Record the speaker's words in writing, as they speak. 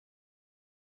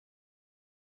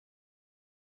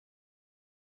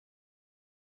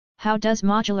How does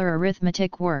modular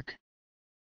arithmetic work?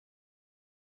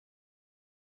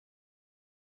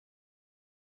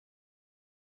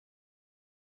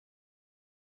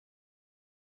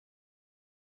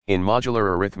 In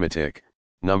modular arithmetic,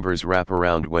 numbers wrap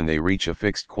around when they reach a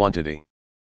fixed quantity.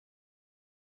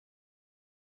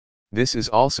 This is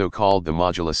also called the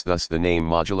modulus, thus the name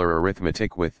modular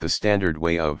arithmetic, with the standard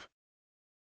way of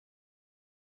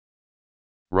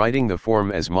writing the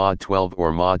form as mod 12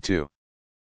 or mod 2.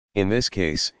 In this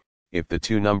case, if the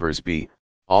two numbers b,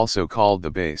 also called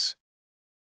the base,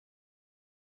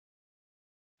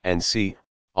 and c,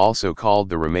 also called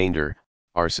the remainder,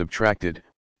 are subtracted,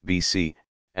 bc,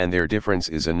 and their difference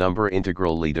is a number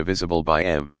integrally divisible by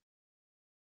m,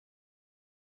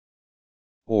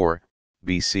 or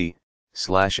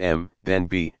bc/m, then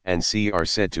b and c are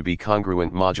said to be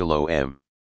congruent modulo m.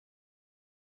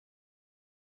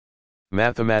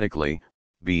 Mathematically,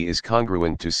 b is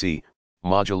congruent to c,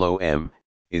 modulo m,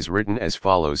 is written as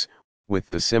follows, with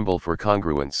the symbol for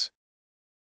congruence.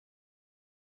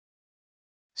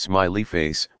 Smiley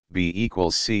face, b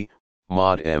equals c,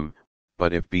 mod m,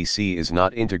 but if bc is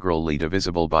not integrally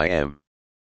divisible by m,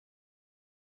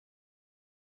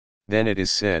 then it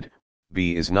is said,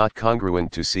 b is not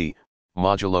congruent to c,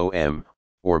 modulo m,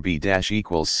 or b dash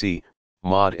equals c,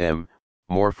 mod m,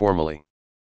 more formally.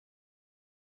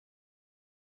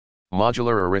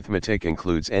 Modular arithmetic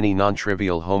includes any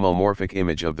non-trivial homomorphic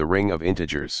image of the ring of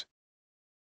integers.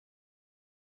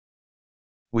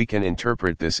 We can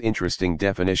interpret this interesting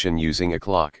definition using a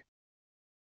clock.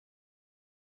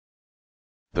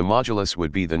 The modulus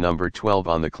would be the number 12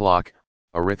 on the clock,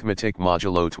 arithmetic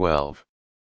modulo 12.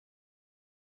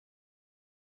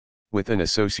 With an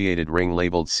associated ring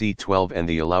labeled C12 and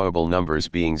the allowable numbers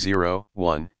being 0,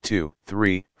 1, 2,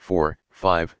 3, 4,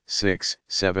 5, 6,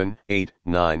 7, 8,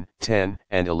 9, 10,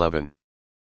 and 11.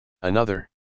 Another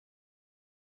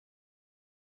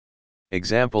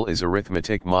example is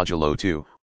arithmetic modulo 2,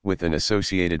 with an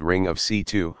associated ring of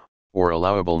C2, or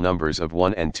allowable numbers of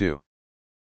 1 and 2.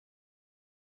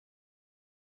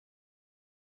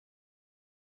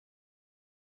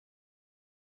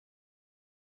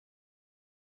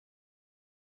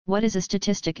 What is a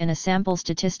statistic and a sample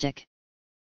statistic?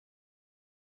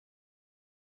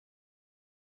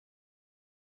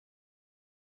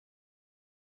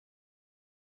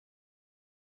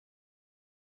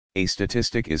 A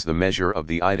statistic is the measure of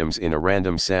the items in a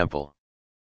random sample.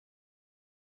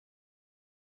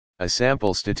 A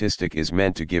sample statistic is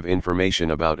meant to give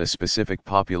information about a specific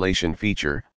population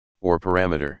feature, or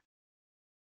parameter.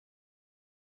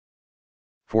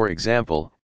 For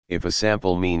example, if a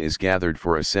sample mean is gathered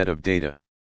for a set of data,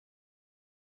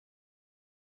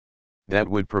 that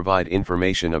would provide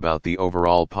information about the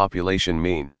overall population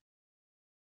mean.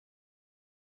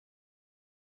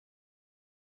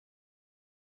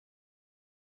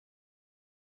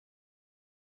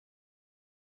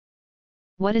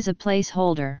 What is a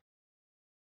placeholder?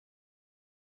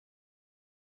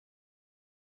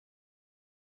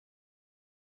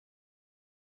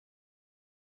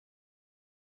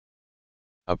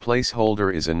 A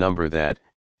placeholder is a number that,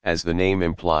 as the name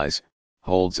implies,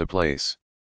 holds a place.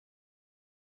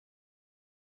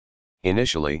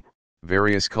 Initially,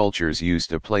 various cultures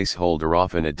used a placeholder,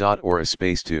 often a dot or a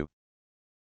space, to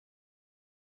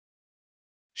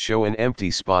show an empty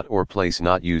spot or place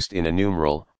not used in a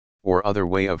numeral, or other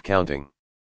way of counting.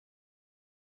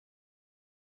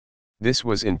 This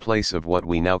was in place of what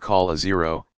we now call a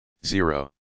 0,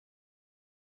 0.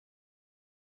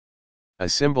 A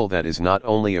symbol that is not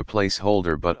only a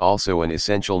placeholder but also an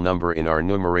essential number in our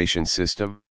numeration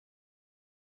system.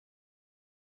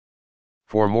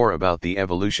 For more about the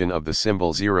evolution of the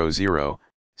symbol 00,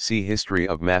 see History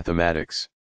of Mathematics.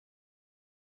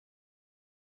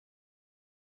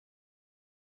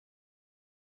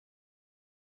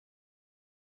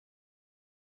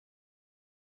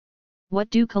 What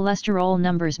do cholesterol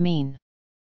numbers mean?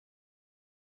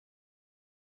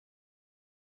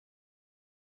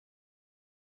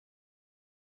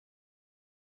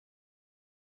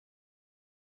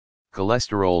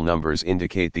 Cholesterol numbers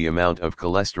indicate the amount of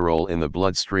cholesterol in the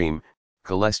bloodstream.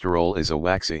 Cholesterol is a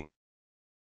waxy,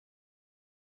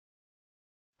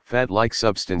 fat-like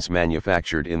substance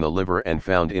manufactured in the liver and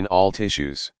found in all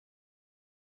tissues.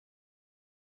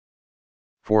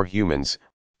 For humans,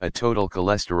 a total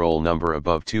cholesterol number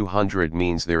above 200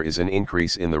 means there is an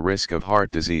increase in the risk of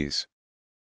heart disease.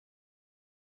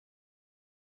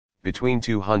 Between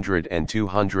 200 and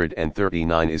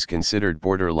 239 is considered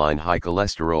borderline high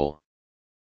cholesterol.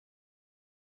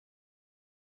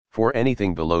 For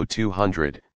anything below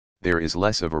 200, there is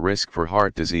less of a risk for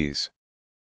heart disease.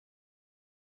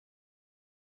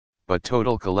 but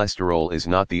total cholesterol is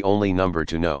not the only number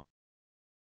to know.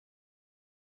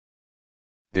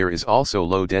 There is also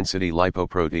low-density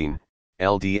lipoprotein,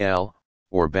 LDL,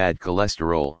 or bad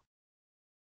cholesterol.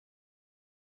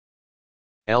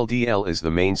 LDL is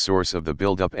the main source of the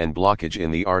buildup and blockage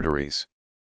in the arteries.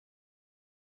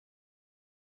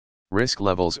 Risk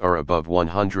levels are above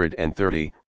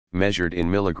 130, measured in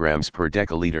milligrams per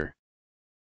deciliter.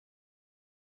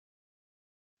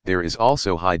 There is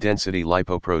also high-density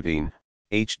lipoprotein,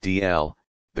 HDL,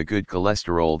 the good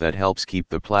cholesterol that helps keep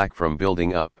the plaque from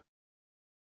building up.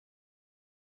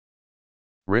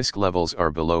 Risk levels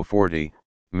are below 40,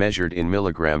 measured in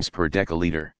milligrams per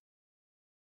deciliter.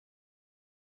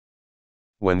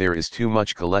 When there is too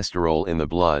much cholesterol in the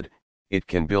blood, it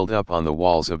can build up on the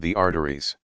walls of the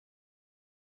arteries.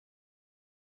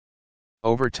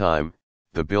 Over time,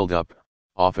 the buildup,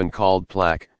 often called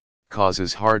plaque,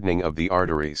 causes hardening of the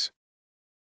arteries,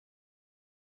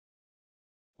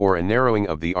 or a narrowing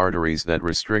of the arteries that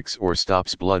restricts or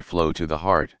stops blood flow to the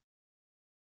heart.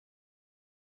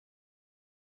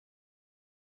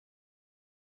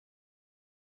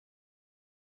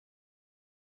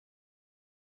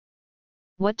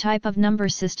 What type of number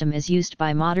system is used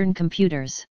by modern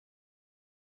computers?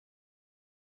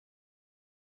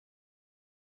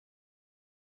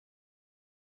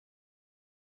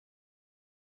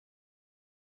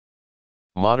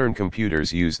 Modern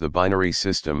computers use the binary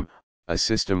system, a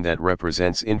system that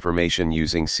represents information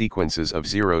using sequences of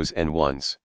zeros and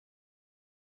ones.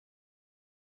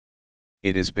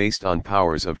 It is based on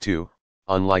powers of 2,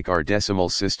 unlike our decimal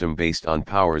system based on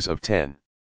powers of 10.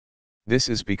 This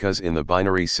is because in the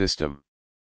binary system,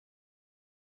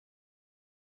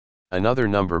 another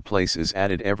number place is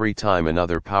added every time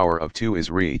another power of 2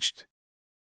 is reached.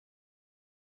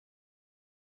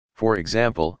 For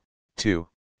example, 2,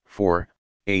 4,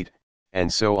 8,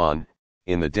 and so on,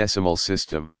 in the decimal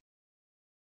system.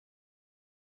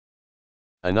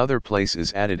 Another place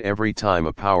is added every time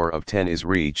a power of 10 is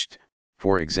reached,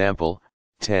 for example,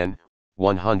 10,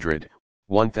 100,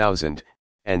 1000,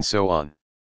 and so on.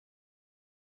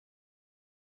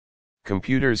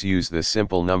 Computers use this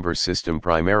simple number system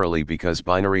primarily because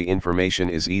binary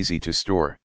information is easy to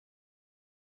store.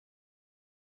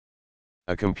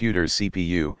 A computer's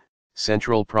CPU,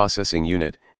 central processing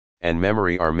unit, and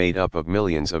memory are made up of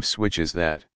millions of switches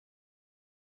that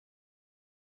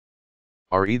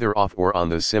are either off or on.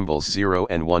 The symbols 0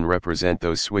 and 1 represent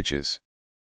those switches,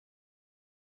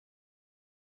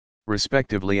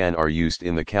 respectively, and are used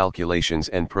in the calculations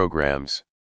and programs.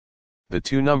 The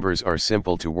two numbers are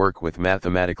simple to work with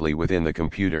mathematically within the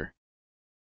computer.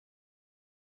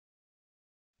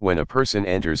 When a person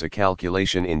enters a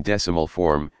calculation in decimal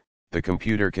form, the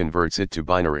computer converts it to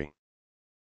binary,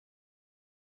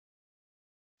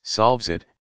 solves it,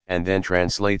 and then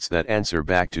translates that answer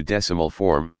back to decimal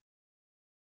form.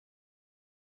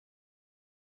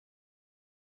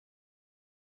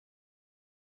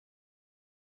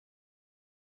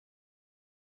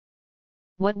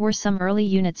 What were some early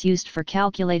units used for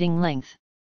calculating length?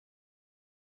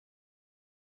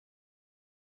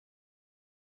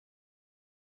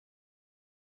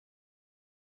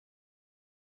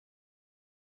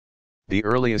 The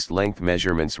earliest length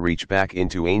measurements reach back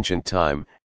into ancient time,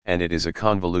 and it is a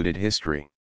convoluted history.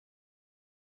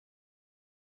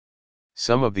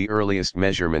 Some of the earliest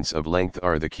measurements of length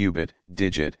are the cubit,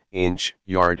 digit, inch,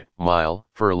 yard, mile,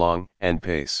 furlong, and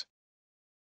pace.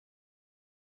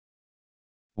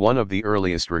 One of the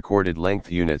earliest recorded length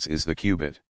units is the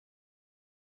cubit.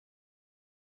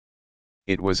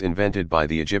 It was invented by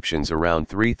the Egyptians around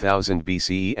 3000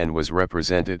 BCE and was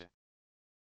represented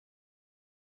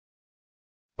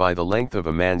by the length of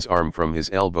a man's arm from his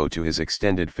elbow to his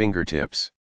extended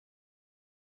fingertips.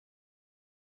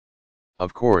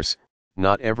 Of course,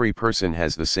 not every person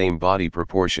has the same body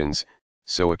proportions,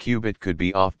 so a cubit could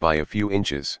be off by a few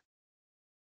inches.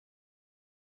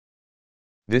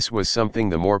 This was something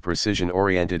the more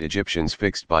precision-oriented Egyptians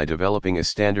fixed by developing a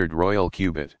standard royal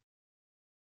cubit.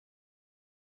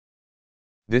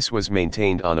 This was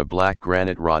maintained on a black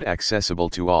granite rod accessible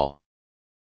to all,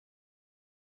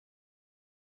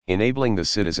 enabling the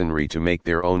citizenry to make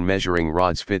their own measuring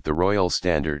rods fit the royal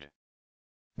standard.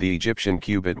 The Egyptian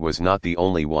cubit was not the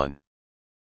only one.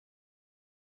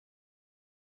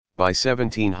 By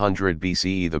 1700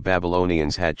 BCE the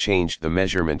Babylonians had changed the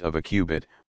measurement of a cubit,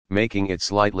 making it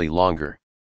slightly longer.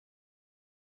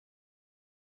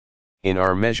 In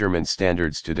our measurement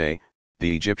standards today,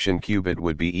 the Egyptian cubit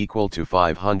would be equal to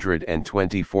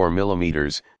 524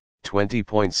 millimeters,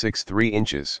 20.63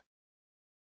 inches.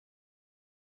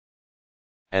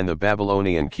 And the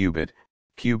Babylonian cubit,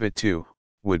 cubit 2,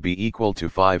 would be equal to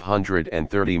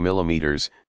 530 millimeters,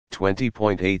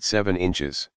 20.87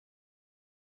 inches.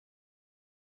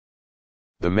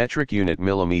 The metric unit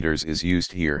millimeters is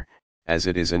used here, as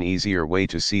it is an easier way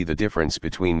to see the difference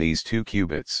between these two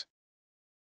cubits.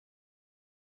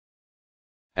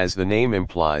 As the name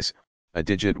implies, a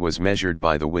digit was measured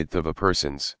by the width of a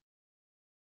person's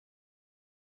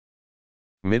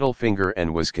middle finger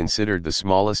and was considered the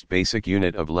smallest basic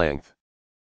unit of length.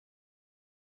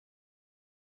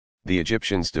 The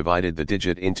Egyptians divided the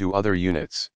digit into other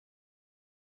units.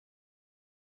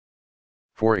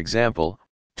 For example,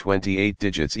 28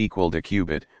 digits equaled a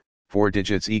cubit, 4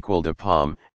 digits equaled a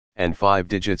palm, and 5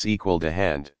 digits equaled a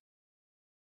hand.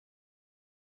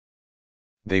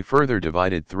 They further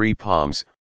divided 3 palms,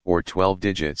 or 12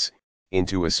 digits,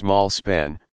 into a small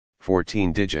span,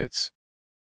 14 digits,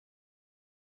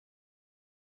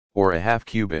 or a half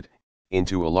cubit,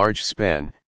 into a large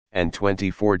span, and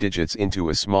 24 digits into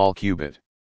a small cubit.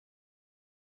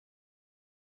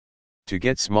 To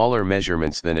get smaller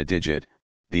measurements than a digit,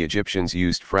 the Egyptians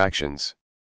used fractions.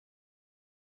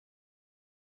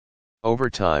 Over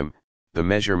time, the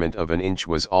measurement of an inch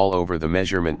was all over the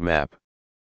measurement map.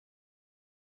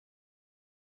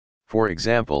 For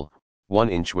example, 1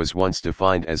 inch was once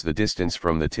defined as the distance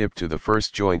from the tip to the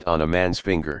first joint on a man's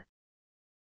finger.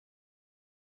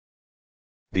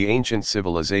 The ancient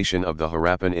civilization of the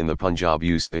Harappan in the Punjab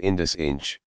used the Indus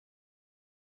inch.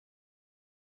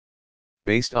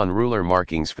 Based on ruler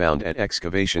markings found at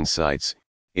excavation sites,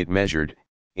 it measured,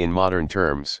 in modern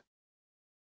terms,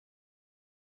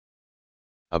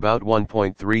 about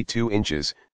 1.32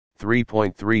 inches,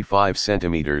 3.35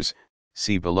 centimeters,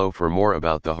 see below for more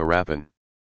about the Harappan.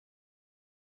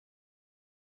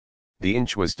 The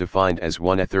inch was defined as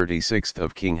 1/36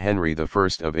 of King Henry I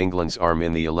of England's arm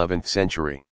in the 11th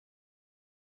century.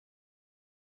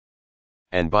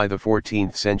 And by the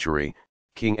 14th century,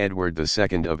 King Edward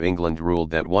II of England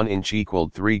ruled that 1 inch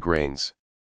equaled 3 grains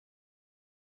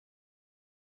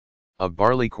of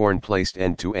barley corn placed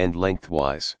end to end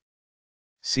lengthwise.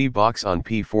 See box on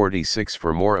p46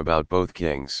 for more about both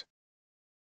kings.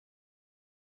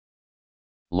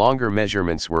 Longer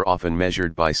measurements were often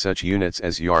measured by such units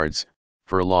as yards,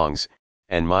 furlongs,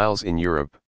 and miles in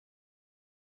Europe.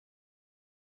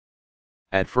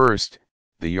 At first,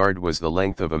 the yard was the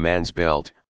length of a man's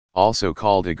belt, also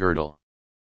called a girdle.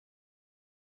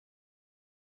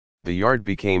 The yard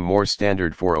became more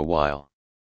standard for a while,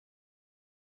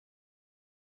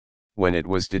 when it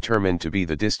was determined to be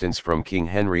the distance from King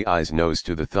Henry I's nose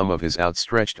to the thumb of his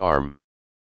outstretched arm.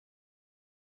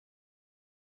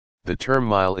 The term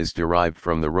mile is derived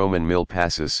from the Roman mil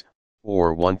passus,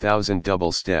 or 1,000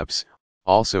 double steps,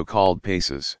 also called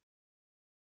paces.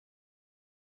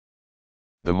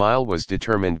 The mile was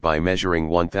determined by measuring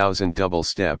 1,000 double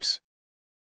steps,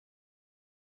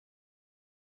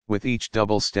 with each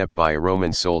double step by a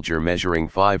Roman soldier measuring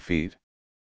 5 feet.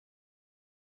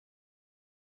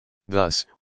 Thus,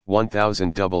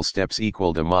 1,000 double steps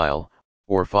equaled a mile,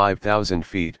 or 5,000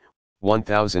 feet,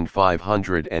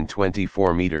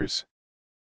 1,524 meters.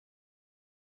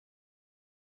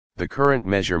 The current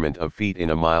measurement of feet in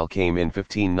a mile came in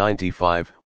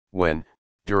 1595, when,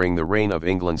 during the reign of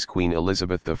England's Queen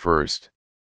Elizabeth I,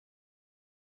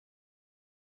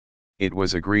 it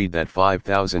was agreed that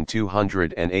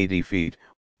 5,280 feet,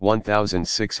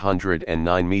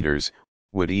 1,609 meters,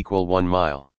 would equal 1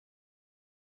 mile.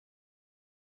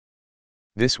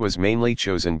 This was mainly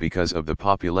chosen because of the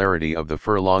popularity of the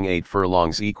furlong. 8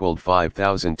 furlongs equaled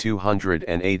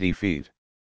 5,280 feet.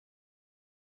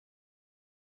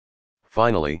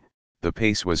 Finally, the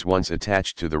pace was once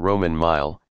attached to the Roman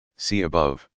mile, see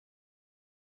above.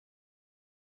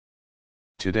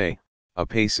 Today, a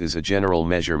pace is a general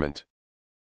measurement,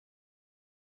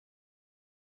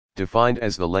 defined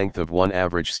as the length of one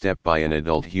average step by an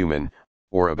adult human,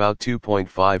 or about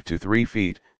 2.5 to 3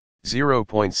 feet,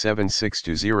 0.76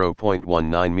 to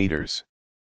 0.19 meters.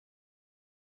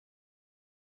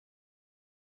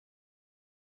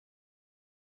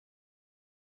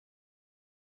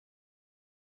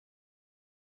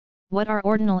 What are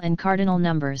ordinal and cardinal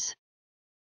numbers?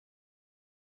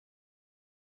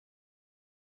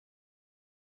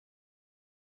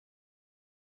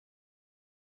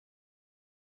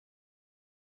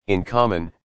 In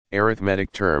common,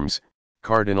 arithmetic terms,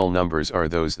 cardinal numbers are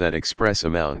those that express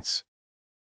amounts.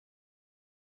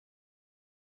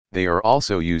 They are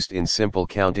also used in simple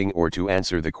counting or to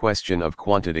answer the question of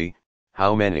quantity,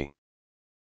 how many.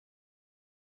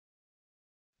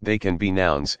 They can be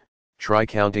nouns, try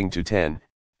counting to 10,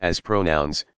 as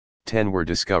pronouns, 10 were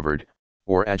discovered,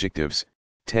 or adjectives,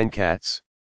 10 cats.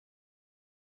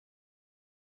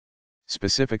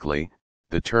 Specifically,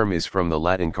 the term is from the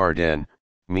Latin cardine,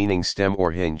 meaning stem or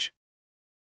hinge,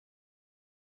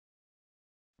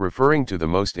 referring to the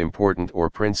most important or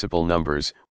principal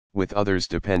numbers, with others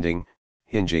depending,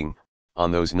 hinging,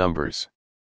 on those numbers.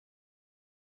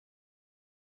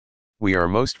 We are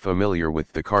most familiar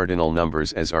with the cardinal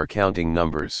numbers as our counting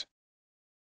numbers,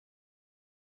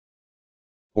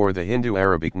 or the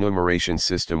Hindu-Arabic numeration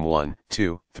system 1,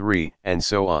 2, 3, and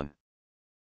so on.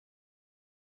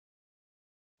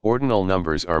 Ordinal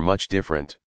numbers are much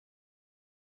different.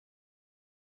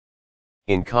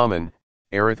 In common,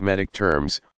 arithmetic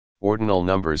terms, ordinal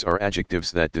numbers are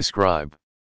adjectives that describe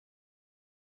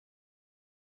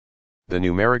the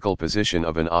numerical position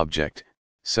of an object,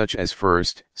 such as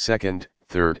first, second,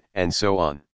 third, and so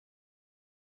on.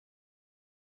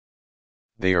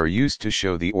 They are used to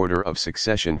show the order of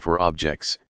succession for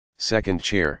objects, second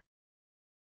chair,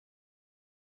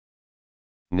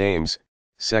 names,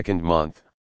 second month,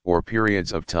 or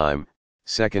periods of time,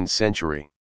 second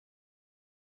century.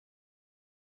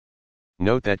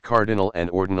 Note that cardinal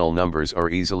and ordinal numbers are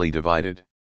easily divided.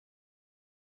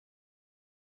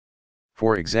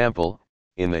 For example,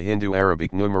 in the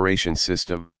Hindu-Arabic numeration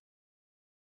system,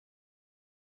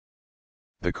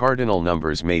 the cardinal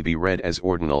numbers may be read as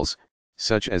ordinals,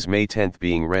 such as May 10th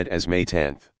being read as May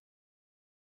 10th.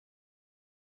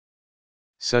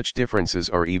 Such differences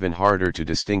are even harder to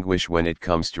distinguish when it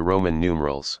comes to Roman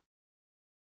numerals.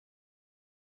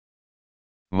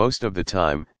 Most of the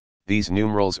time, these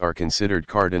numerals are considered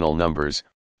cardinal numbers,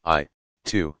 I,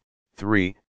 2,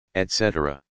 3,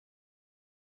 etc.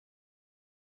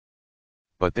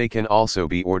 But they can also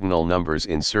be ordinal numbers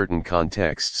in certain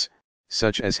contexts,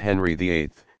 such as Henry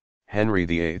VIII, Henry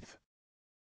VIII.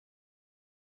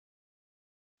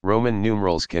 Roman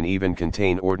numerals can even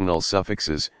contain ordinal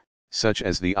suffixes, such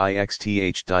as the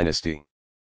IXTH dynasty.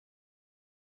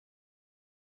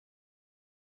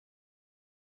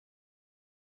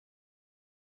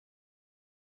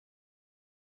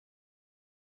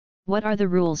 What are the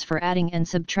rules for adding and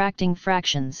subtracting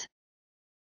fractions?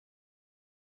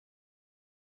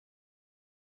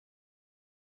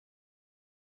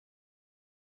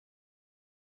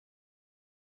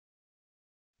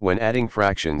 When adding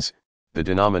fractions, the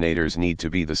denominators need to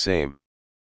be the same.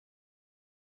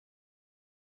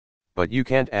 But you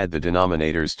can't add the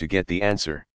denominators to get the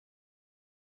answer.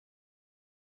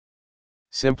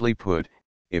 Simply put,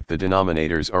 if the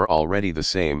denominators are already the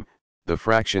same, the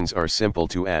fractions are simple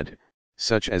to add,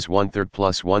 such as 1/3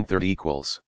 plus 1/3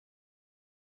 equals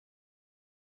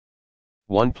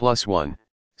 1 plus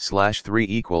 1/3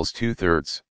 equals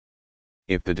 2/3.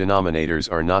 If the denominators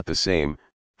are not the same,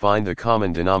 find the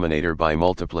common denominator by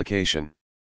multiplication.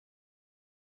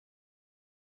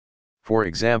 For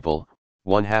example,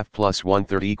 1/2 plus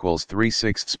 1/3 equals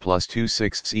 3/6 plus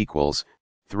 2/6 equals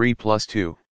 3 plus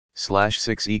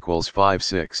 2/6 equals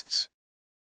 5/6.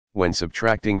 When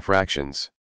subtracting fractions,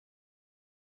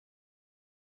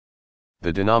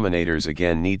 the denominators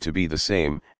again need to be the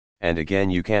same, and again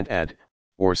you can't add,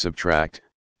 or subtract,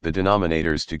 the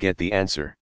denominators to get the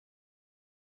answer.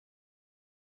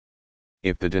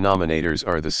 If the denominators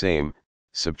are the same,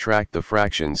 subtract the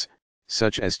fractions,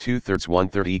 such as 2/3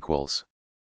 1/3 equals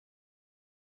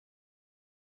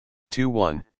 2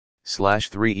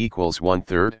 1/3 equals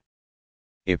 1/3.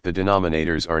 If the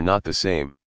denominators are not the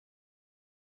same,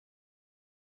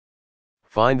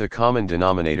 find the common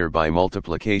denominator by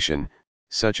multiplication,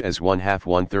 such as 1/2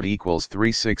 1/3 equals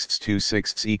 3/6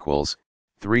 2/6 equals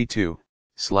 3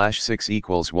 2/6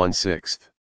 equals 1/6.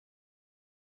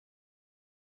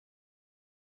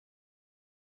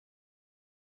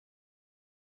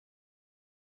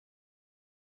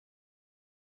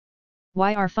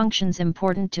 Why are functions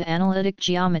important to analytic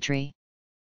geometry?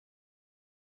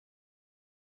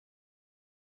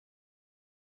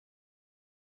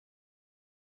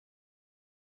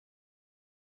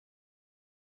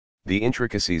 The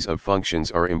intricacies of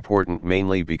functions are important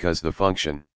mainly because the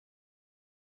function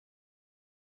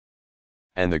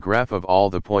and the graph of all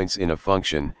the points in a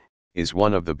function is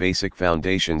one of the basic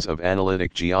foundations of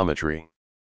analytic geometry.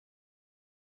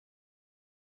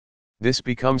 This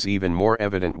becomes even more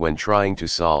evident when trying to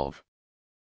solve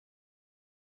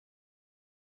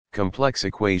complex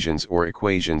equations or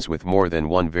equations with more than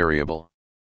one variable.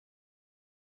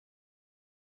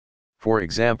 For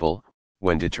example,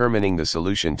 when determining the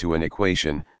solution to an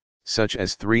equation, such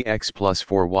as 3x plus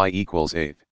 4y equals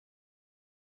 8.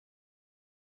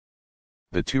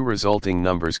 The two resulting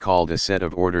numbers called a set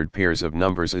of ordered pairs of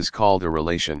numbers is called a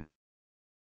relation.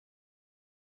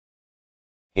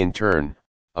 In turn,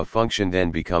 a function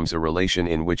then becomes a relation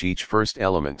in which each first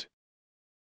element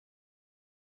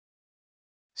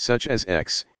such as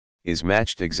x, is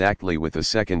matched exactly with a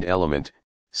second element,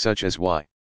 such as y.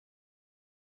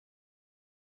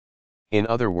 In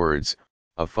other words,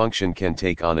 a function can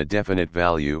take on a definite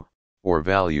value, or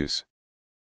values.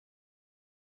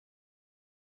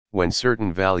 When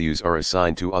certain values are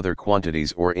assigned to other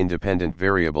quantities or independent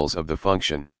variables of the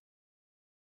function.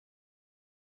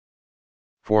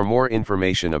 For more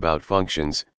information about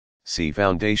functions, see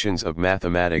Foundations of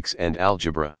Mathematics and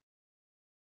Algebra.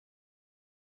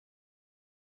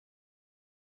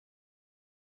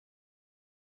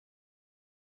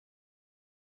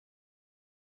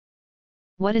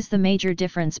 What is the major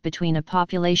difference between a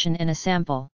population and a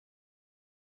sample?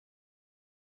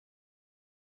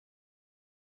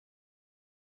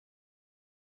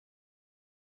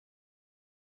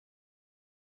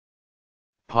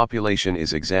 Population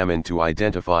is examined to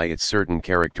identify its certain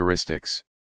characteristics.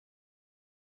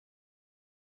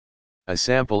 A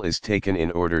sample is taken in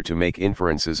order to make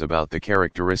inferences about the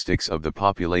characteristics of the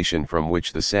population from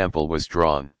which the sample was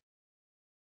drawn.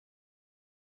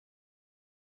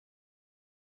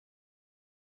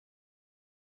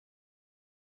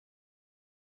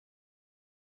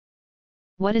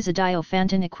 What is a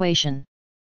Diophantine equation?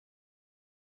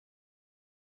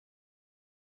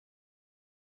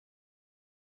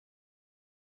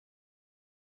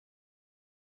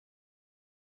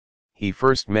 The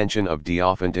first mention of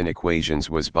Diophantine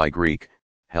equations was by Greek,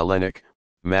 Hellenic,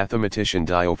 mathematician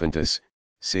Diophantus,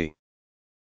 c.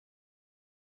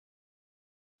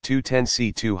 210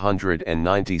 c.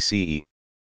 290 CE.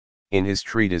 In his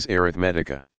treatise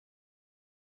Arithmetica.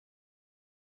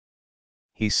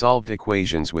 He solved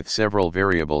equations with several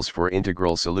variables for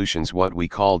integral solutions, what we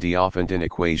call Diophantine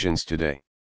equations today.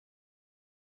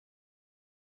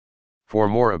 For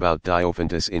more about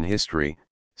Diophantus in history,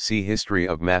 see History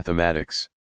of Mathematics.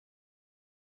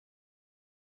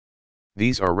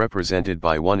 These are represented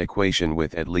by one equation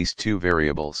with at least two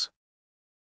variables,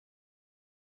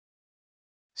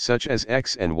 such as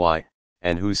x and y,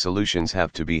 and whose solutions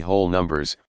have to be whole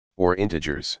numbers, or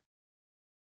integers.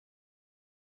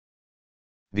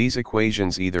 These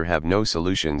equations either have no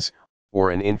solutions,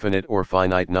 or an infinite or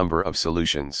finite number of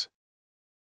solutions.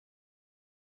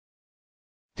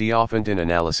 Diophantine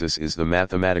analysis is the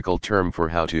mathematical term for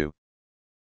how to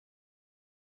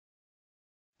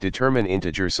determine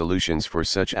integer solutions for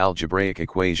such algebraic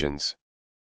equations.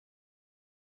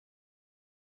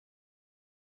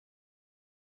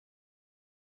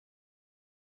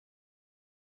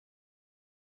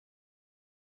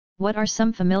 What are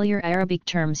some familiar Arabic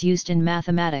terms used in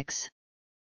mathematics?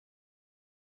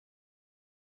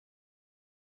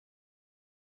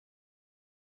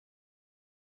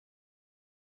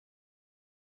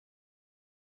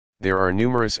 There are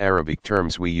numerous Arabic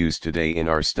terms we use today in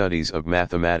our studies of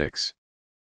mathematics.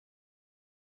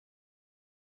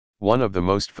 One of the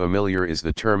most familiar is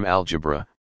the term algebra,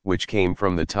 which came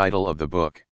from the title of the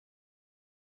book.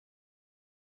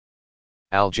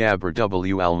 Al-Jabr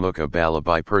w al-Muqabala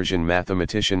by Persian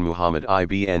mathematician Muhammad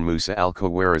ibn Musa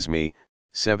al-Khwarizmi,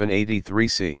 783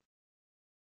 c.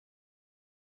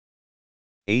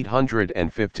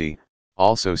 850,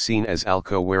 also seen as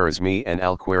al-Khwarizmi and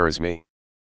al-Khwarizmi.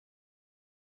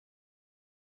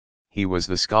 He was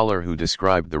the scholar who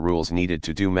described the rules needed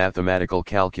to do mathematical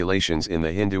calculations in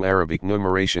the Hindu-Arabic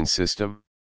numeration system.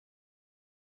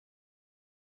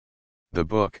 The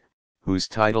book, whose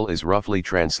title is roughly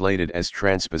translated as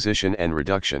Transposition and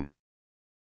Reduction,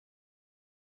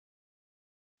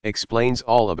 explains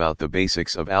all about the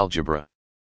basics of algebra.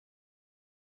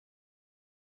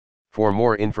 For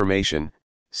more information,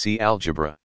 see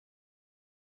algebra.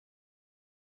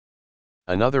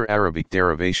 Another Arabic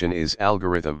derivation is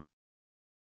algorithm,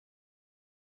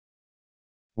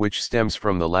 which stems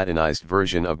from the Latinized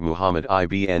version of Muhammad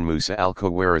ibn Musa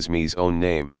al-Khwarizmi's own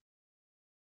name.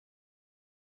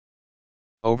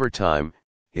 Over time,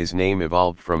 his name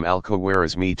evolved from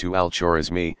al-Khwarizmi to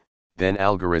al-Khwarizmi, then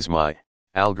algoritmi,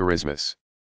 algorithmus,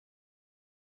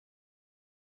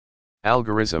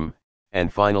 algorithm,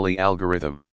 and finally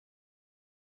algorithm.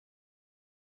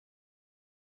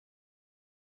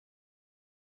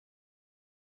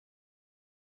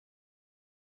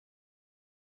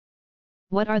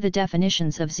 What are the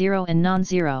definitions of zero and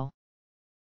non-zero?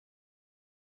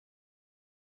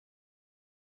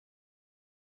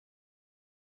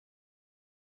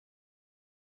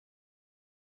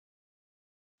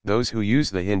 Those who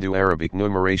use the Hindu-Arabic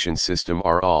numeration system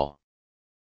are all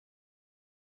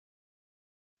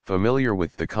familiar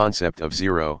with the concept of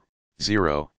zero,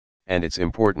 and its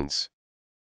importance.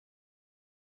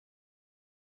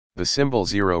 The symbol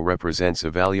 0 represents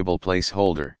a valuable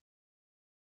placeholder.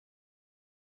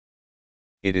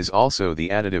 It is also the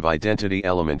additive identity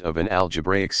element of an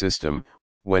algebraic system,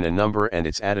 when a number and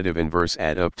its additive inverse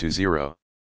add up to 0.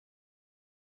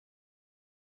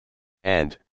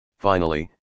 And, finally,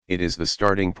 it is the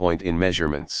starting point in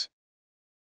measurements.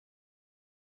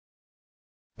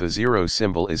 The 0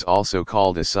 symbol is also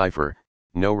called a cipher,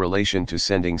 no relation to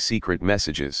sending secret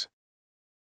messages.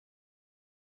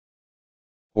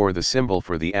 Or the symbol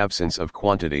for the absence of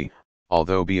quantity,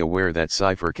 although be aware that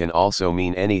cipher can also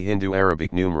mean any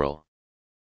Hindu-Arabic numeral.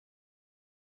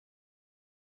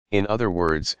 In other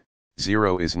words,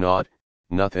 0 is not,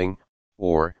 nothing,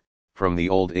 or, from the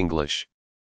Old English,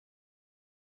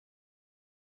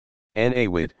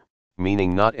 na-wit,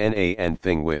 meaning not na and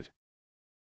thing-wit.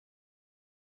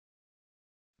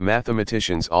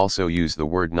 Mathematicians also use the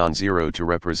word non-zero to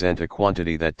represent a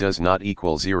quantity that does not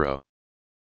equal 0.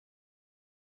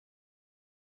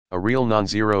 A real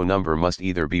non-zero number must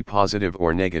either be positive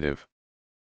or negative.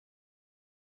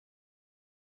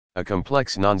 A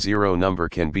complex non-zero number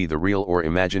can be the real or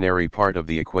imaginary part of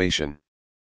the equation.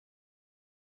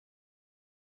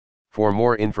 For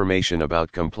more information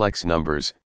about complex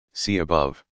numbers, see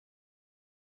above.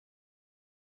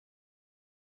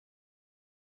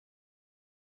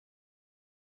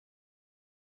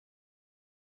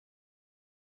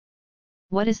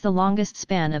 What is the longest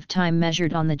span of time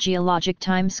measured on the geologic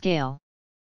time scale?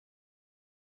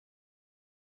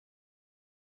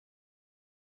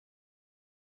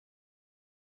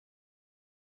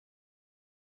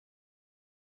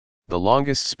 The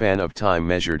longest span of time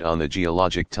measured on the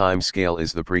geologic time scale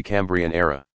is the Precambrian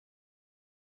era,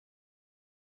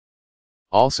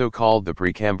 also called the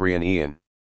Precambrian Eon.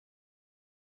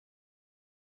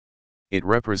 It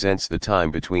represents the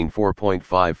time between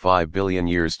 4.55 billion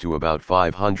years to about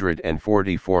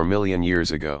 544 million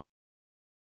years ago,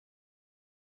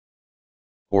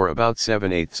 or about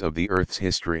 7/8 of the Earth's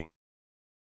history.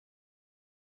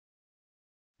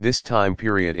 This time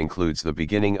period includes the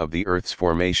beginning of the Earth's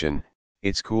formation,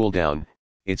 its cool down,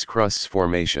 its crust's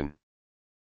formation,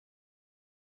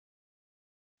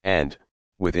 and,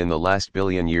 within the last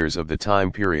billion years of the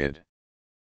time period,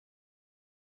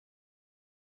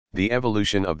 the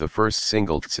evolution of the first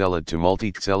single-celled to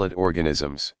multi-celled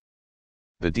organisms.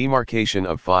 The demarcation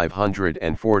of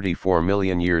 544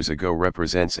 million years ago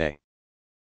represents a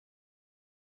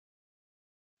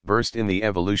burst in the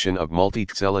evolution of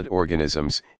multi-celled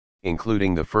organisms,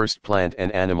 including the first plant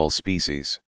and animal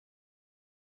species.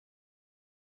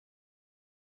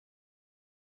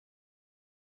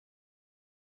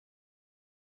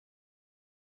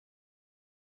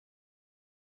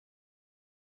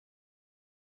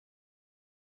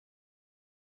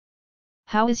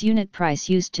 How is unit price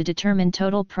used to determine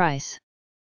total price?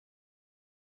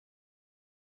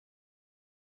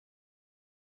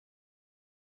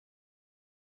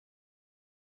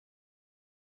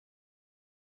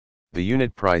 The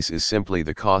unit price is simply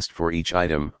the cost for each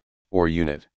item, or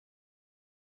unit.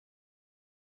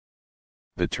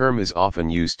 The term is often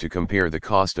used to compare the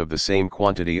cost of the same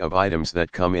quantity of items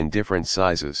that come in different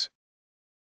sizes.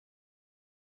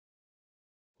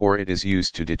 Or it is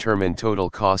used to determine total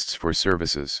costs for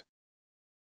services.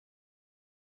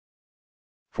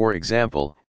 For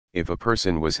example, if a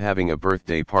person was having a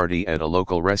birthday party at a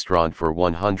local restaurant for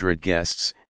 100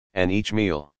 guests, and each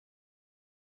meal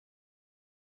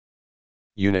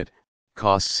unit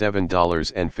costs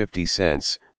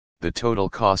 $7.50, the total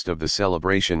cost of the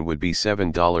celebration would be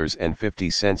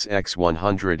 $7.50 x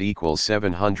 100 equals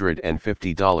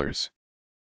 $750.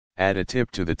 Add a tip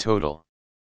to the total.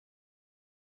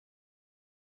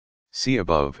 See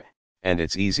above, and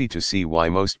it's easy to see why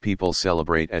most people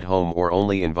celebrate at home or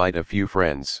only invite a few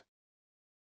friends.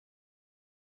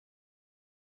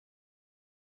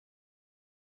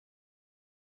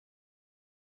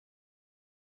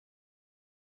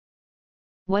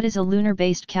 What is a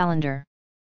lunar-based calendar?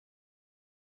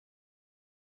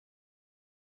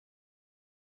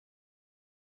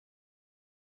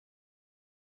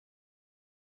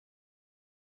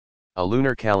 A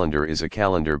lunar calendar is a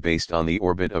calendar based on the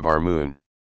orbit of our moon.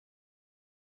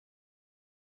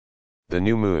 The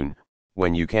new moon,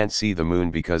 when you can't see the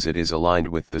moon because it is aligned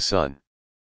with the sun,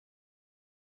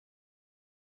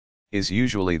 is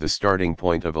usually the starting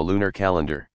point of a lunar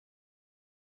calendar.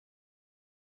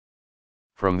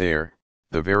 From there,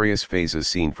 the various phases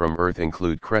seen from Earth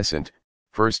include crescent,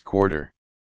 first quarter,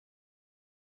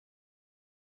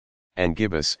 and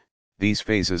gibbous. These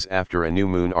phases after a new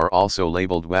moon are also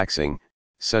labeled waxing,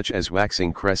 such as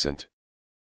waxing crescent.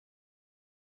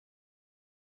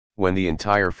 When the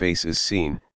entire face is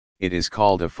seen, it is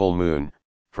called a full moon.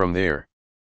 From there,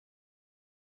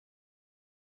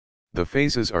 the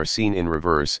phases are seen in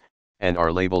reverse, and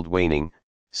are labeled waning,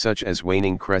 such as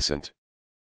waning crescent.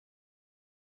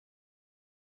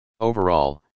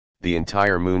 Overall, the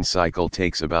entire moon cycle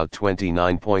takes about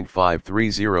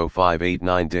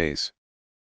 29.530589 days.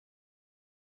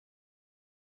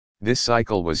 This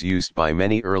cycle was used by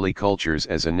many early cultures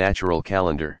as a natural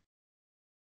calendar.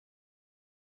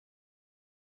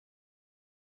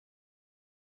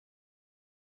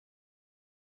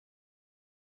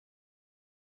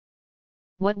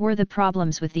 What were the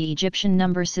problems with the Egyptian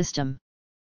number system?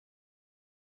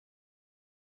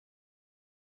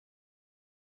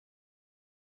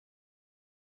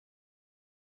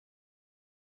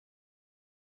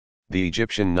 The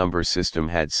Egyptian number system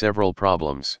had several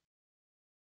problems.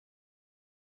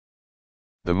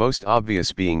 The most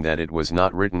obvious being that it was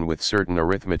not written with certain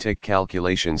arithmetic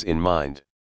calculations in mind.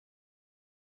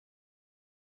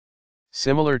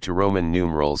 Similar to Roman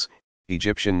numerals,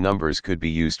 Egyptian numbers could be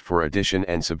used for addition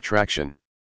and subtraction,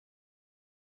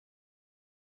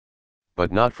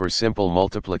 but not for simple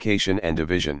multiplication and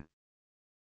division.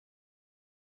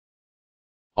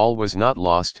 All was not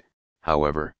lost,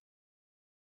 however,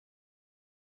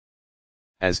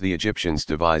 as the Egyptians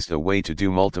devised a way to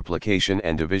do multiplication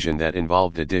and division that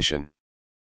involved addition.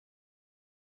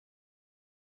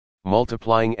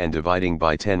 Multiplying and dividing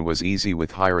by 10 was easy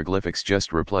with hieroglyphics.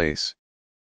 Just replace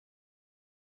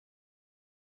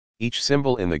each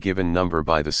symbol in the given number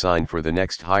by the sign for the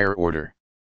next higher order.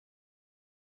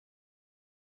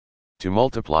 To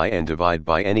multiply and divide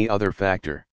by any other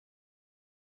factor.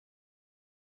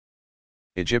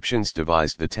 Egyptians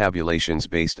devised the tabulations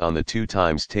based on the 2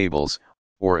 times tables,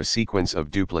 or a sequence of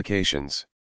duplications.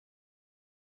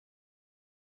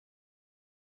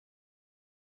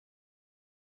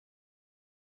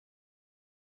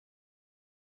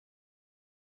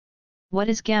 What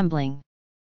is gambling?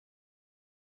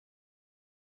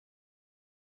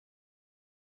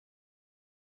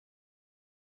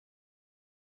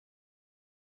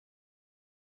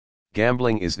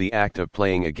 Gambling is the act of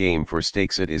playing a game for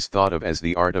stakes. It is thought of as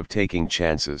the art of taking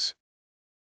chances.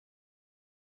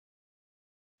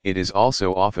 It is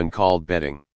also often called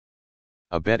betting.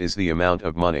 A bet is the amount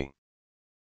of money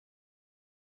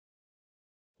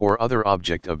or other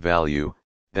object of value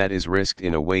that is risked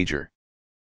in a wager.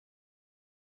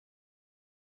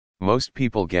 Most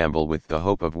people gamble with the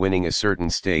hope of winning a certain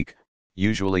stake,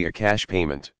 usually a cash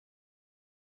payment.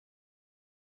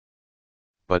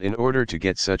 But in order to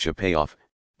get such a payoff,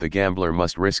 the gambler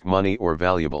must risk money or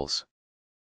valuables.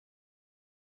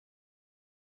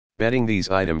 Betting these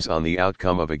items on the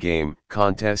outcome of a game,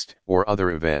 contest, or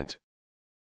other event.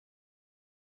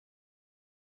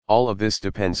 All of this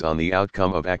depends on the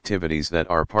outcome of activities that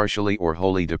are partially or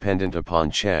wholly dependent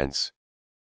upon chance.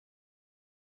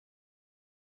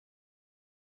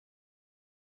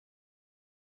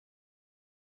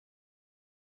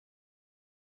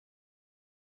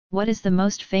 What is the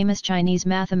most famous Chinese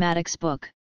mathematics book?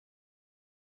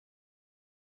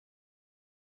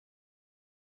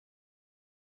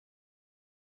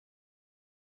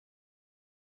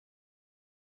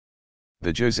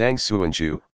 The Zhuzang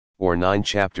Suanchu, or 9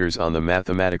 chapters on the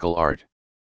mathematical art,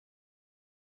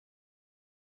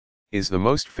 is the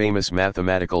most famous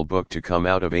mathematical book to come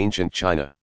out of ancient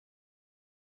China.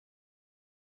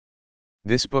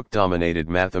 This book dominated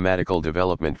mathematical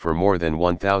development for more than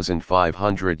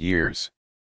 1,500 years.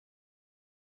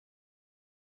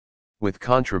 With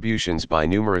contributions by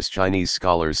numerous Chinese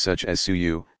scholars such as Su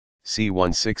Yu, c.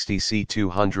 160 c.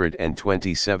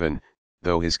 227,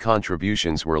 though his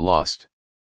contributions were lost.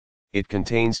 It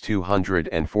contains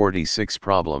 246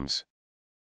 problems,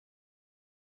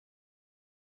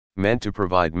 meant to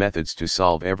provide methods to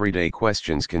solve everyday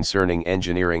questions concerning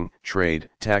engineering, trade,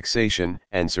 taxation,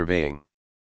 and surveying.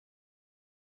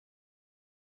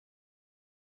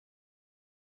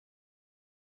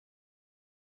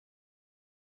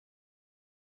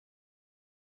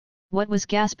 What was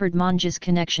Gaspard Monge's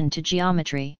connection to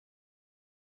geometry?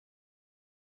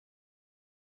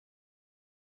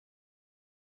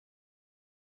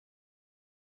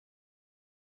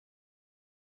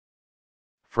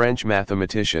 French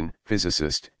mathematician,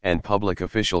 physicist, and public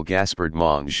official Gaspard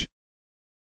Monge,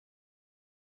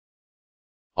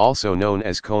 also known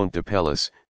as Comte de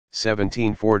Pélisse,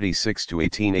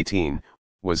 1746–1818,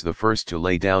 was the first to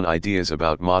lay down ideas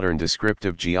about modern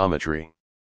descriptive geometry,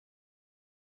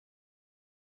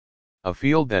 a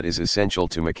field that is essential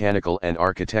to mechanical and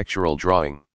architectural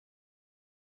drawing.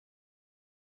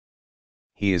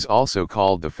 He is also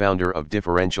called the founder of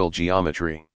differential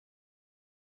geometry.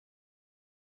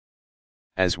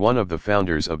 As one of the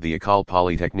founders of the École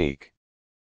Polytechnique,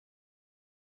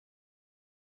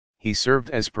 he served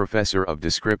as professor of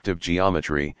descriptive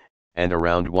geometry, and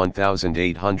around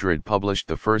 1800 published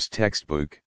the first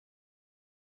textbook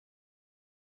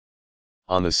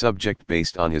on the subject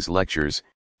based on his lectures,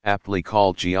 aptly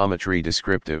called Geometry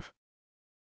Descriptive.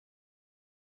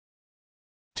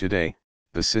 Today,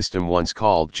 the system once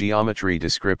called Geometry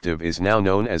Descriptive is now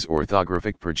known as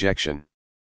orthographic projection,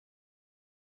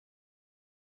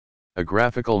 a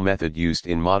graphical method used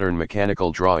in modern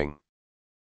mechanical drawing.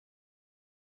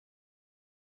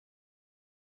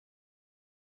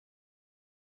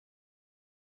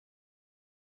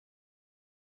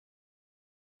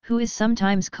 Who is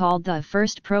sometimes called the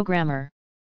first programmer?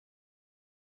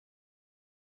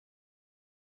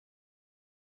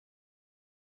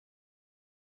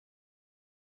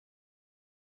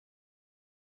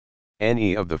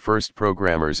 Any of the first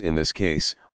programmers in this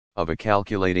case, of a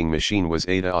calculating machine was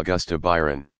Ada Augusta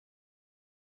Byron.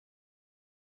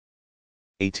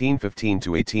 1815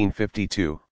 to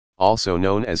 1852, also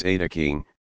known as Ada King,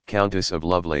 Countess of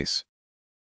Lovelace.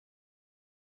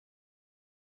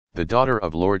 The daughter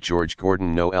of Lord George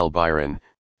Gordon Noel Byron,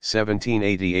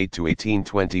 1788 to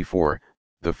 1824,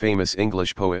 the famous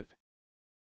English poet.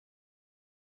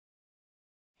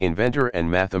 Inventor and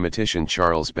mathematician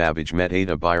Charles Babbage met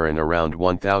Ada Byron around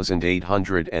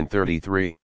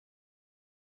 1833.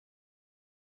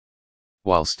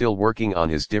 While still working on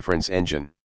his difference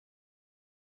engine.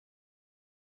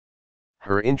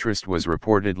 Her interest was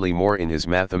reportedly more in his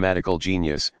mathematical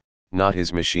genius, not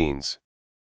his machines.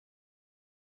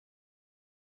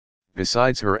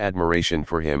 Besides her admiration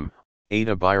for him,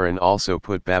 Ada Byron also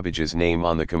put Babbage's name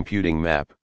on the computing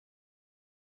map,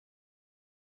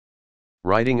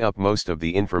 writing up most of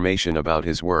the information about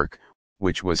his work,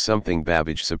 which was something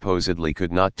Babbage supposedly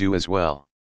could not do as well.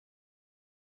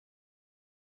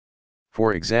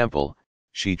 For example,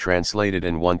 she translated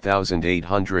an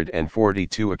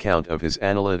 1842 account of his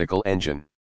analytical engine,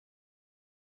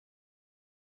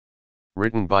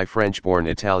 written by French-born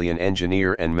Italian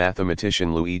engineer and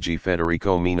mathematician Luigi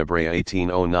Federico Menabrea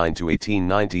 1809 to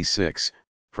 1896,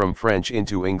 from French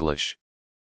into English.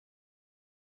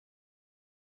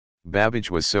 Babbage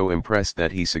was so impressed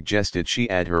that he suggested she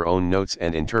add her own notes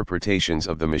and interpretations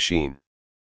of the machine.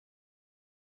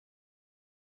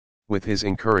 With his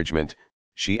encouragement,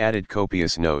 she added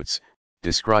copious notes,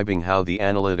 describing how the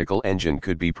analytical engine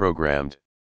could be programmed,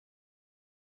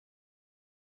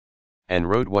 and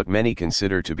wrote what many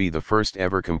consider to be the first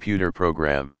ever computer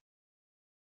program.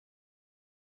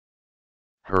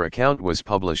 Her account was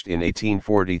published in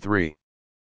 1843.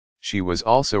 She was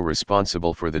also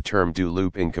responsible for the term do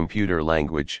loop in computer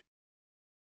language,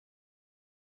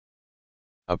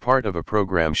 a part of a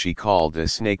program she called a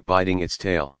snake biting its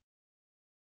tail,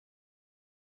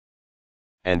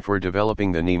 and for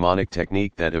developing the mnemonic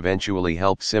technique that eventually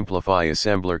helped simplify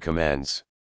assembler commands.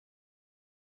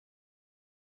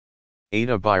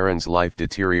 Ada Byron's life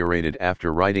deteriorated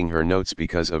after writing her notes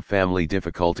because of family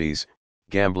difficulties,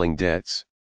 gambling debts,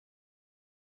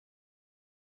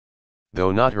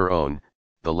 though not her own,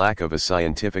 the lack of a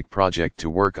scientific project to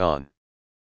work on,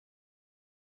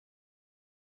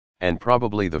 and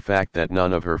probably the fact that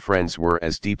none of her friends were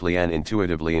as deeply and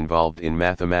intuitively involved in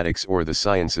mathematics or the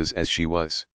sciences as she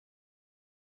was.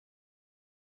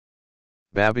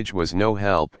 Babbage was no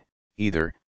help,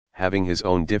 either, having his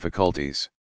own difficulties,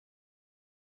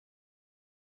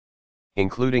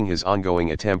 including his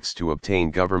ongoing attempts to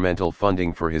obtain governmental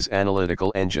funding for his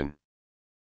analytical engine.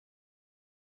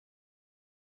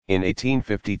 In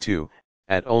 1852,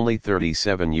 at only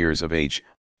 37 years of age,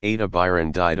 Ada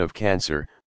Byron died of cancer,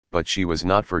 but she was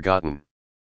not forgotten.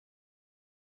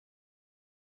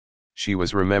 She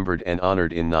was remembered and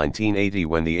honored in 1980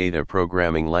 when the Ada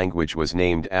programming language was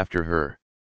named after her.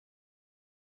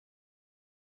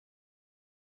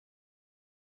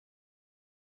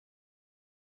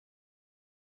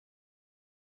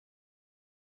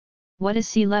 What is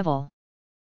sea level?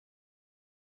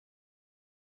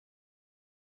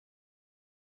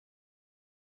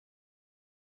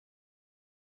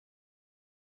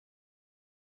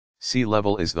 Sea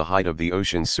level is the height of the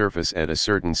ocean's surface at a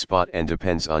certain spot and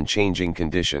depends on changing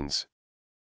conditions.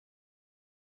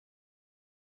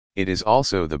 It is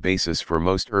also the basis for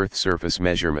most Earth surface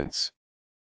measurements.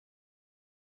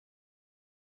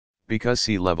 Because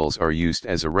sea levels are used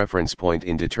as a reference point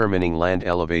in determining land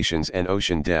elevations and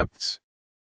ocean depths,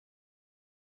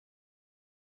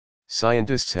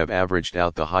 scientists have averaged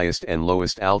out the highest and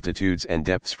lowest altitudes and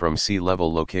depths from sea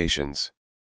level locations.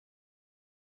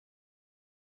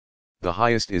 The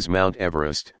highest is Mount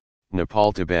Everest,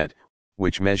 Nepal, Tibet,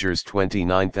 which measures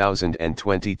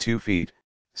 29,022 feet,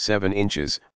 7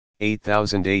 inches,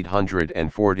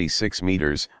 8,846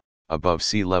 meters, above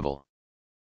sea level.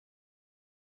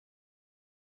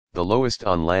 The lowest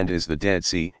on land is the Dead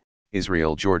Sea,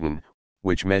 Israel Jordan,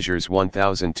 which measures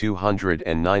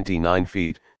 1,299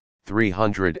 feet,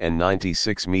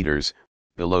 396 meters,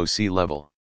 below sea level.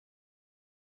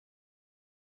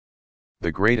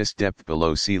 The greatest depth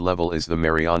below sea level is the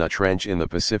Mariana Trench in the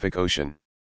Pacific Ocean.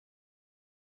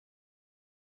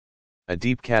 A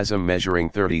deep chasm measuring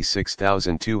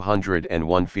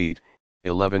 36,201 feet,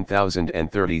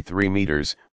 11,033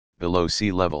 meters, below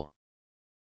sea level.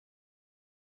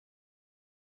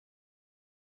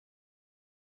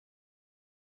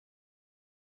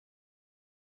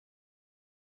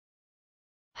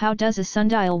 How does a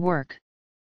sundial work?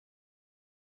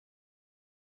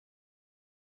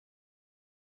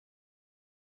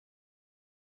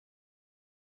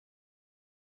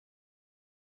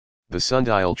 The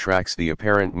sundial tracks the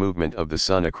apparent movement of the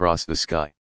sun across the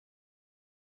sky.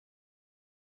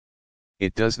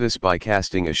 It does this by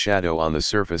casting a shadow on the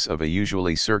surface of a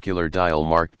usually circular dial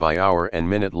marked by hour and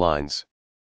minute lines.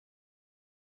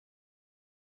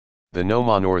 The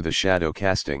gnomon or the shadow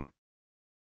casting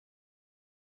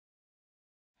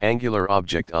angular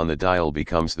object on the dial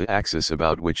becomes the axis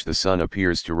about which the sun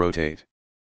appears to rotate.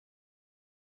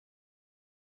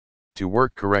 To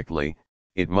work correctly,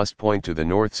 it must point to the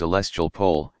north celestial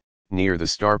pole, near the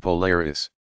star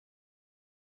Polaris.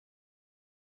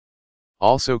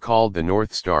 Also called the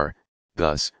North Star,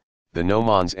 thus, the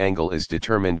gnomon's angle is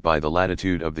determined by the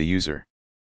latitude of the user.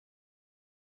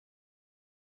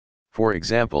 For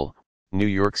example, New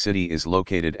York City is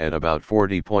located at about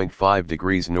 40.5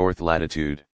 degrees north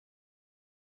latitude.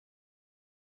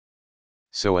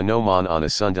 So a gnomon on a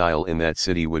sundial in that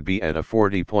city would be at a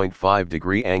 40.5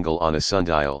 degree angle on a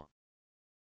sundial.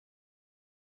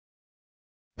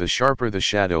 The sharper the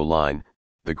shadow line,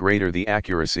 the greater the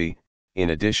accuracy, in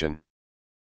addition.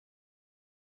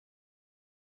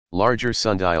 Larger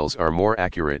sundials are more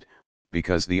accurate,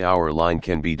 because the hour line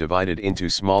can be divided into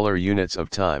smaller units of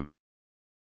time.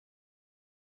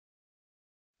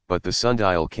 But the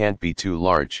sundial can't be too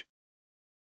large.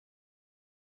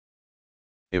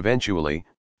 Eventually,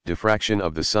 diffraction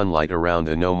of the sunlight around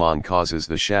a gnomon causes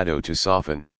the shadow to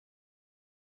soften,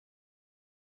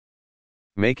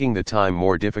 making the time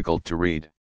more difficult to read.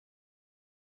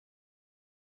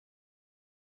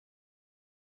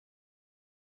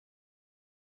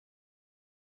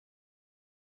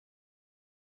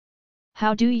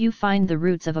 How do you find the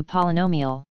roots of a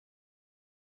polynomial?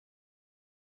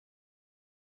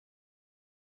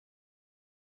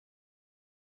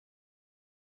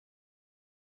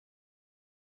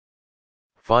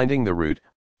 Finding the root,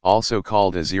 also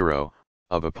called a zero,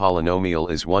 of a polynomial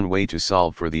is one way to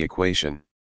solve for the equation.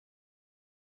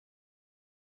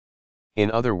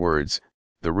 In other words,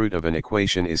 the root of an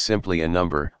equation is simply a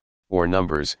number, or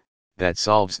numbers, that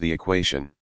solves the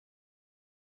equation.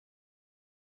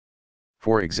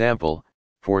 For example,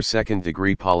 for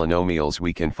second-degree polynomials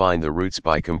we can find the roots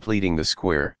by completing the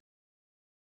square.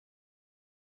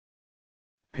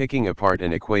 Picking apart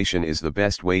an equation is the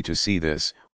best way to see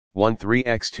this.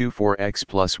 1/3 4x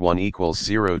plus 1 equals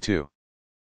 0 2.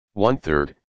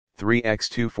 1/3,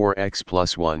 3x 4x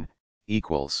plus 1,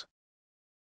 equals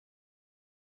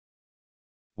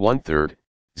 1/3,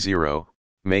 0,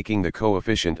 making the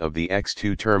coefficient of the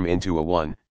x2 term into a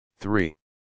 1, 3.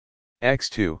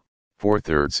 x2,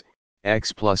 4/3,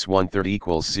 x plus 1/3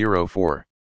 equals 0 4.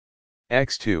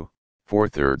 x2,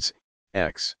 4/3,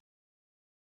 x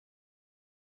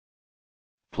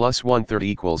plus 1/3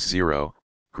 equals 0,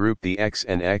 group the x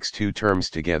and x2 terms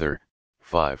together,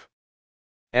 5.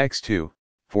 x2,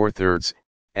 4/3,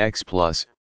 x plus,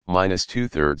 minus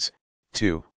 2/3,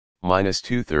 2, minus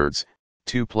 2/3,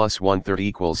 2 plus 1/3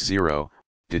 equals 0,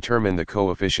 determine the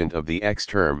coefficient of the x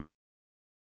term.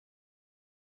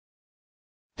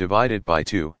 Divide it by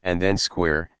 2 and then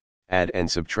square, add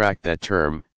and subtract that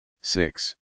term,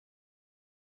 6.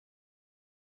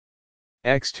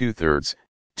 x 2/3,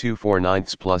 2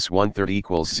 4/9 plus 1/3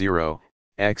 equals 0,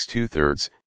 x 2/3,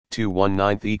 2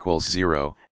 1/9 equals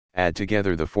 0, add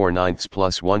together the 4/9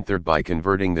 plus 1/3 by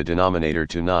converting the denominator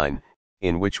to 9,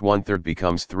 in which 1/3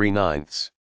 becomes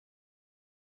 3/9.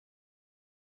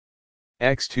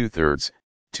 x 2/3,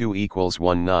 2 equals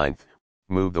 1/9,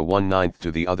 move the 1/9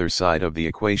 to the other side of the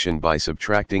equation by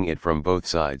subtracting it from both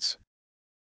sides.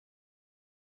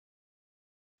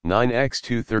 9x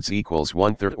 2/3 equals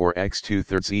 1/3 or x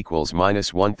 2/3 equals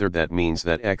minus 1/3. That means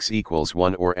that x equals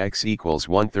 1 or x equals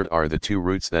 1/3 are the two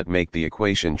roots that make the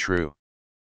equation true.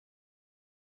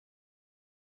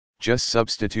 Just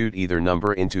substitute either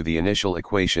number into the initial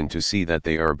equation to see that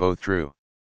they are both true.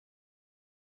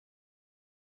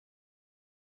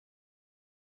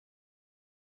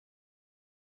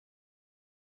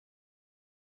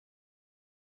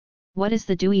 What is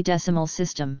the Dewey Decimal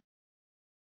System?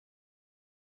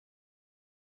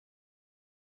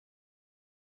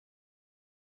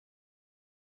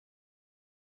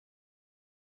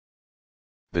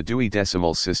 The Dewey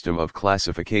Decimal System of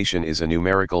classification is a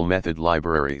numerical method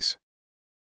libraries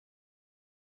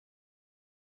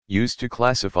used to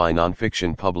classify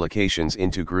nonfiction publications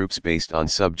into groups based on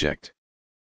subject.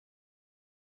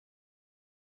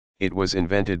 It was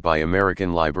invented by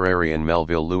American librarian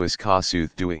Melville Lewis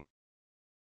Kossuth Dewey.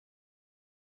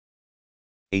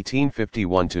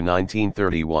 1851 to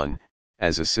 1931,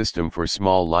 as a system for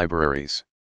small libraries.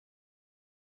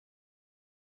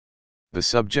 The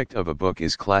subject of a book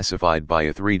is classified by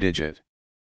a 3-digit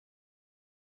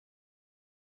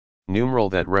numeral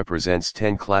that represents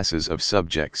 10 classes of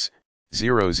subjects,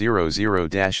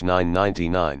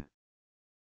 000-999.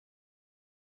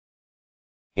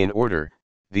 In order,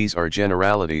 these are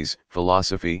generalities,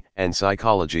 philosophy and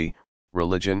psychology,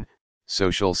 religion,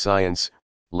 social science,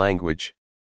 language,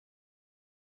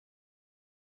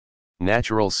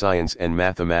 natural science and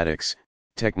mathematics,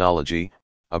 technology,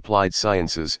 applied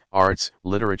sciences, arts,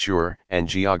 literature, and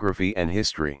geography and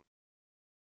history.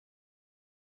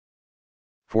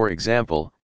 For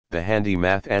example, the handy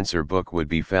math answer book would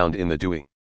be found in the Dewey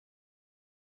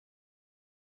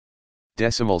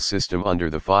Decimal System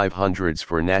under the 500s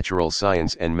for natural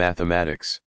science and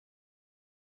mathematics.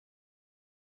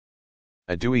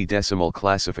 A Dewey Decimal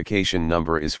classification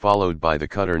number is followed by the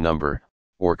Cutter number,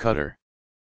 or Cutter.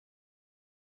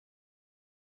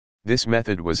 This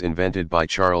method was invented by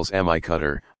Charles M. I.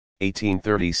 Cutter,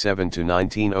 1837 to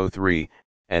 1903,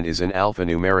 and is an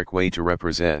alphanumeric way to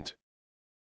represent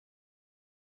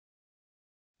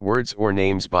words or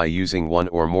names by using one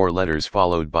or more letters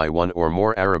followed by one or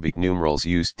more Arabic numerals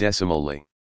used decimally.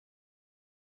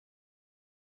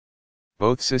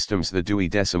 Both systems, the Dewey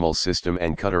Decimal System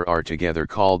and Cutter, are together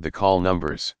called the call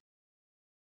numbers.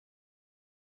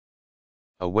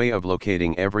 A way of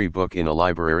locating every book in a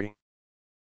library.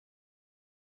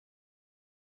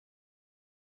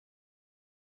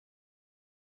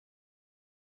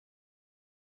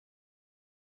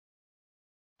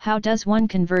 How does one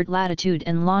convert latitude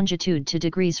and longitude to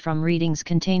degrees from readings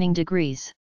containing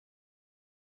degrees,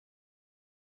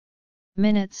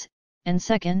 minutes, and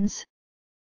seconds?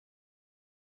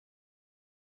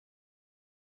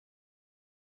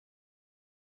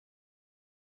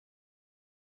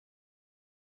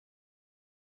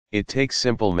 It takes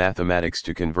simple mathematics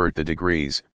to convert the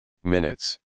degrees,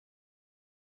 minutes,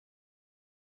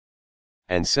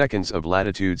 and seconds of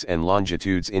latitudes and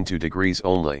longitudes into degrees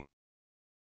only.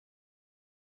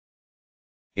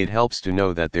 It helps to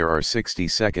know that there are 60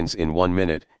 seconds in 1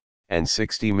 minute, and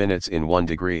 60 minutes in 1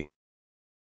 degree.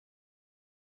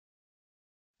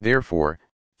 Therefore,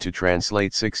 to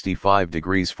translate 65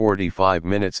 degrees 45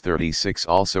 minutes 36,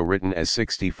 also written as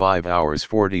 65 hours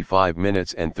 45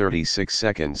 minutes and 36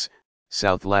 seconds,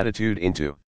 south latitude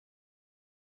into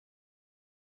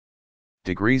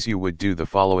degrees, you would do the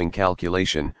following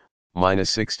calculation: minus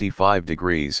 65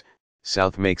 degrees,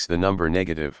 south makes the number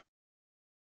negative,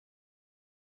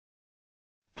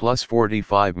 plus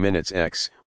 45 minutes x,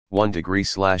 1 degree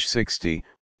slash 60,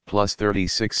 plus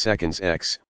 36 seconds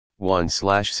x, 1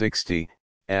 slash 60,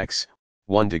 x,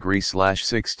 1 degree slash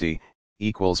 60,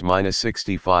 equals minus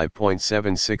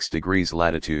 65.76 degrees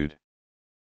latitude.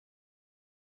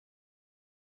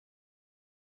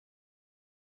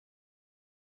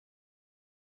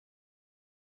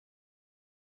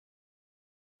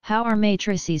 How are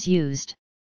matrices used?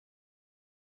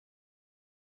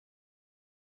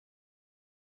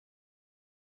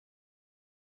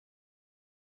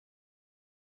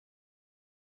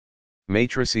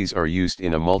 Matrices are used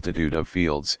in a multitude of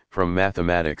fields, from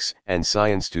mathematics and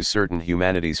science to certain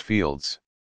humanities fields.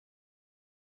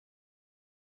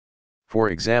 For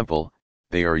example,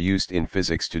 they are used in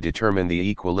physics to determine the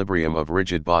equilibrium of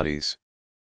rigid bodies.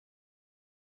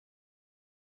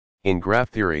 In graph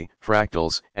theory,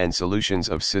 fractals, and solutions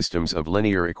of systems of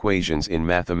linear equations in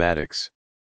mathematics.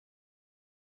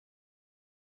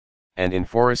 And in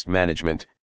forest management,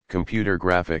 computer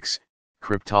graphics,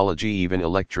 cryptology, even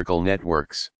electrical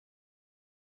networks.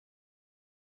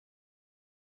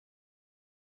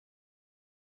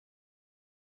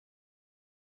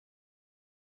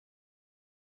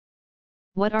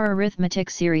 What are arithmetic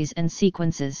series and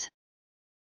sequences?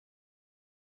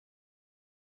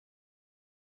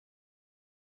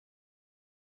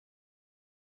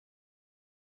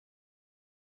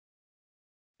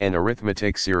 An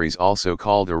arithmetic series, also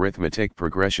called arithmetic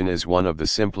progression, is one of the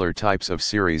simpler types of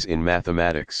series in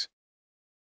mathematics.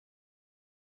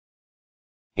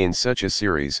 In such a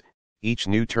series, Each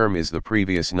new term is the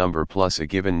previous number plus a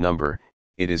given number.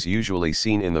 It is usually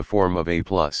seen in the form of a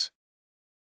plus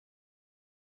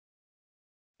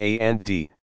a and d,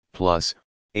 plus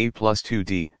a plus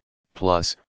 2d,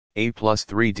 plus a plus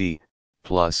 3d,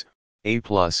 plus a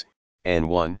plus and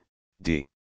 1d.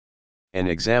 An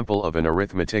example of an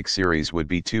arithmetic series would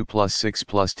be 2 plus 6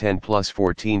 plus 10 plus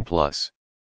 14 plus,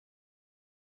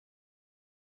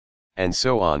 and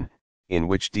so on, in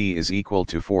which d is equal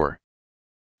to 4.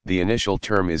 The initial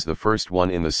term is the first one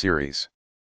in the series.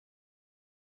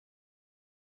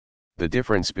 The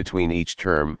difference between each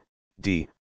term, d,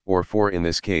 or 4 in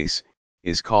this case,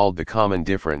 is called the common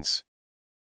difference.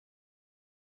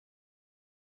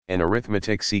 An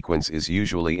arithmetic sequence is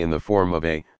usually in the form of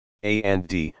a and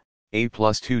d, a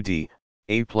plus 2d,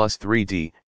 a plus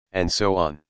 3d, and so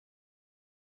on,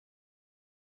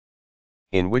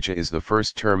 in which a is the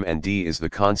first term and d is the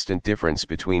constant difference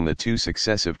between the two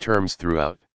successive terms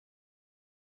throughout.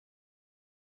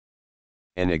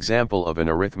 An example of an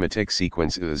arithmetic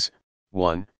sequence is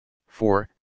 1, 4,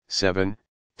 7,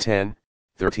 10,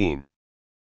 13,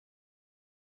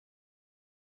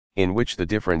 in which the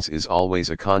difference is always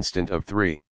a constant of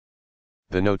 3.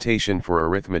 The notation for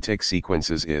arithmetic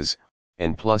sequences is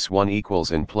n plus 1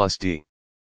 equals n plus d.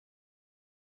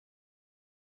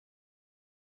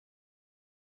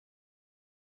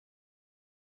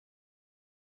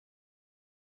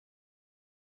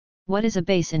 What is a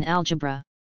base in algebra?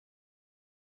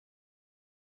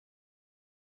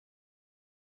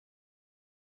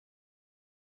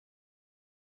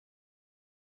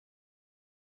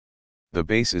 The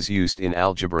base is used in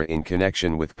algebra in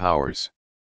connection with powers.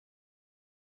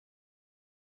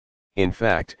 In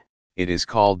fact, it is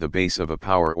called the base of a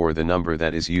power or the number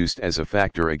that is used as a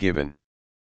factor a given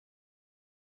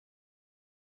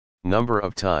number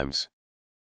of times.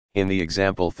 In the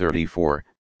example 34,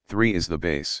 3 is the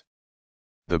base.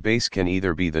 The base can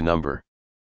either be the number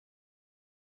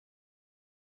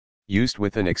used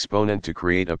with an exponent to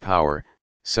create a power,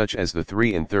 such as the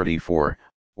 3 in 34,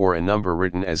 or a number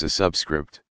written as a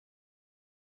subscript,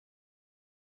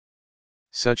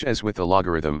 such as with a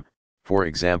logarithm, for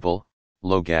example,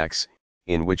 log x,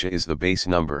 in which a is the base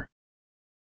number.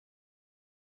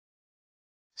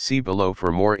 See below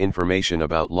for more information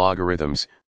about logarithms.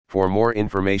 For more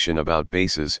information about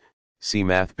bases, see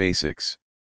Math Basics.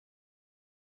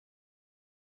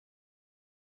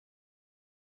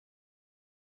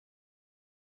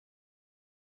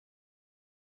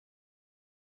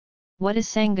 What is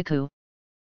Sangaku?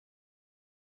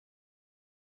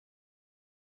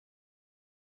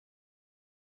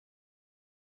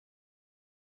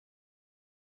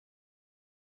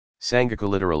 Sangaku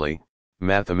literally,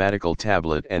 mathematical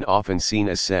tablet, and often seen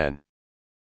as san.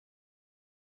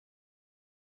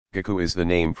 Gaku is the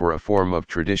name for a form of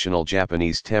traditional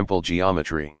Japanese temple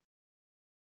geometry.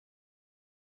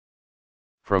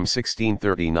 From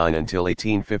 1639 until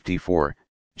 1854,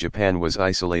 Japan was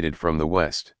isolated from the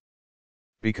West.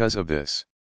 Because of this,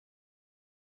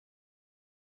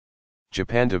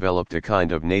 Japan developed a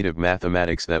kind of native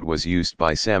mathematics that was used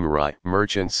by samurai,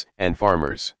 merchants, and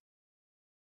farmers.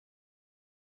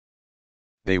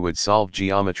 They would solve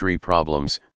geometry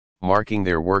problems, marking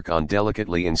their work on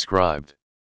delicately inscribed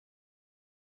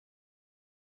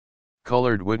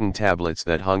colored wooden tablets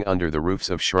that hung under the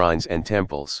roofs of shrines and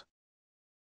temples.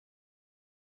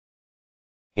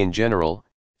 In general,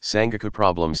 Sangaku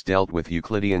problems dealt with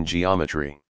Euclidean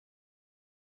geometry,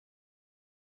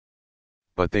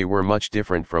 but they were much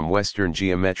different from Western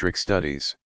geometric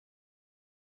studies.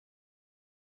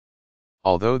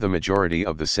 Although the majority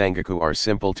of the Sangaku are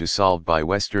simple to solve by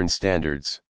Western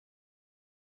standards,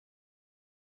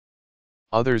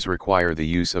 others require the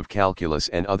use of calculus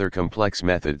and other complex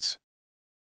methods.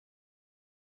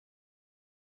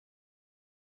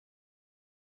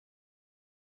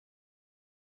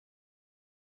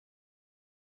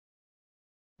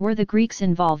 Were the Greeks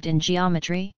involved in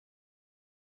geometry?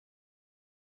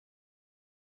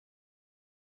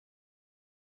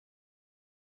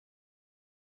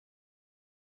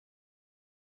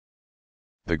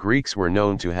 The Greeks were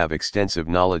known to have extensive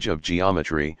knowledge of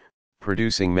geometry,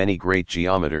 producing many great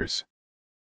geometers.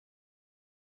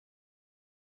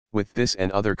 With this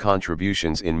and other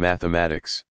contributions in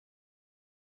mathematics,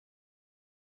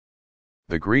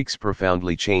 the Greeks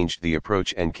profoundly changed the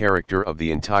approach and character of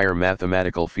the entire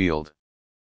mathematical field.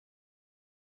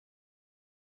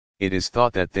 It is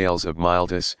thought that Thales of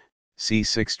Miletus, c.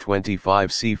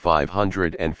 625–c.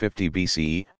 550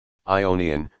 BCE,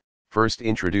 Ionian, first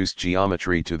introduced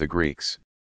geometry to the Greeks.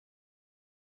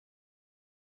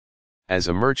 As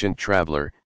a merchant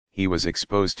traveler, he was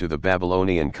exposed to the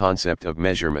Babylonian concept of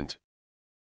measurement.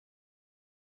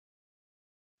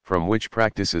 from which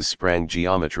practices sprang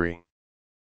geometry.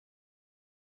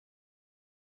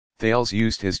 Thales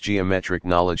used his geometric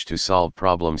knowledge to solve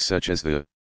problems such as the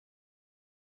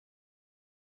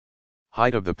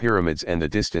height of the pyramids and the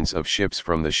distance of ships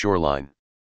from the shoreline.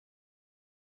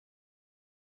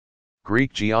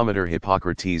 Greek geometer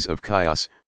Hippocrates of Chios,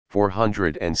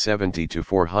 470 to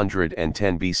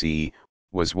 410 BCE,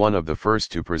 was one of the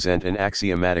first to present an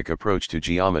axiomatic approach to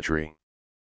geometry,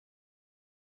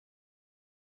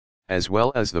 as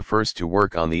well as the first to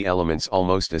work on the elements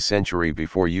almost a century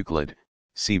before Euclid,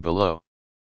 see below.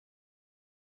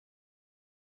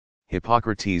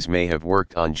 Hippocrates may have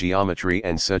worked on geometry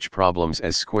and such problems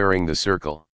as squaring the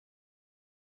circle,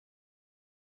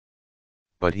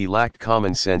 but he lacked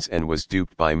common sense and was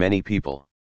duped by many people.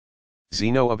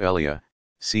 Zeno of Elea,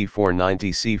 c.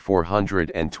 490 c.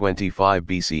 425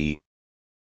 BCE,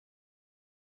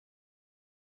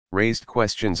 raised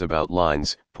questions about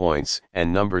lines, points,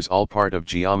 and numbers, all part of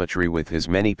geometry, with his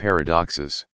many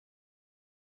paradoxes.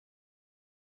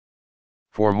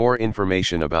 For more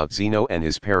information about Zeno and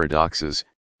his paradoxes,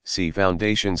 see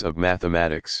Foundations of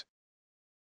Mathematics.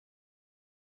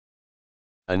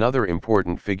 Another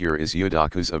important figure is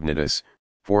Eudoxus of Cnidus,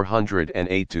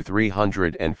 408 to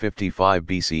 355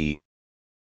 BCE,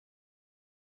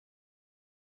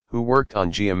 who worked on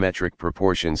geometric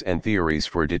proportions and theories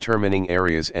for determining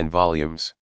areas and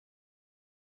volumes.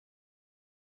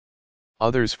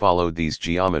 Others followed these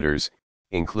geometers,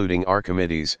 including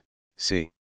Archimedes,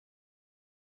 c.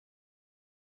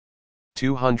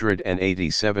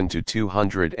 287 to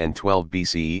 212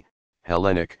 BCE,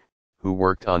 Hellenic, who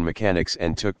worked on mechanics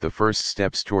and took the first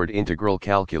steps toward integral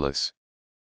calculus.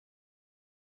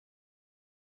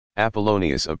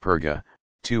 Apollonius of Perga,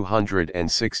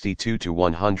 262 to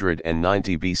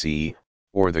 190 BCE,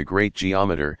 or the Great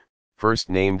Geometer, first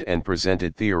named and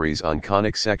presented theories on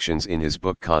conic sections in his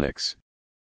book Conics.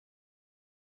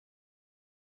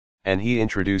 And he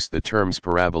introduced the terms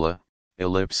parabola,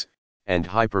 ellipse, and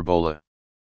hyperbola.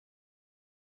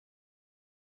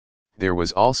 There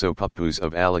was also Pappus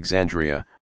of Alexandria,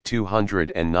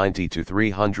 290 to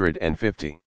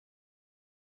 350,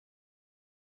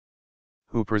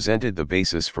 who presented the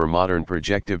basis for modern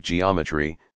projective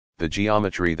geometry, the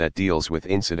geometry that deals with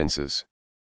incidences,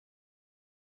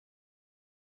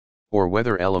 or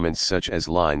whether elements such as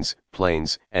lines,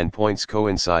 planes, and points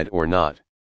coincide or not.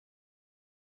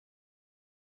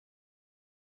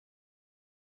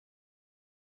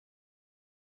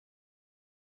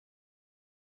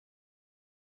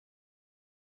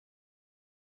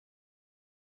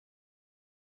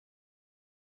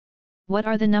 What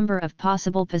are the number of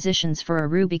possible positions for a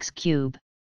Rubik's Cube?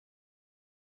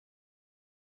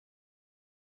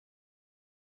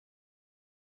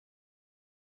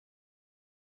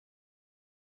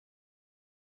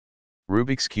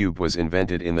 Rubik's Cube was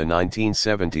invented in the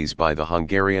 1970s by the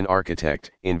Hungarian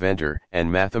architect, inventor, and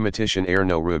mathematician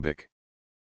Erno Rubik.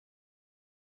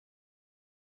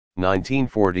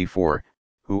 1944,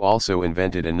 who also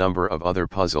invented a number of other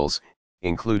puzzles,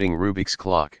 including Rubik's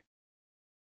clock.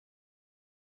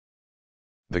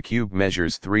 The cube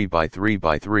measures 3 by 3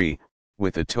 by 3,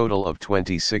 with a total of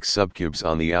 26 subcubes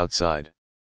on the outside.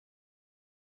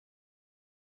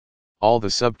 All the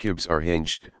subcubes are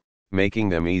hinged, making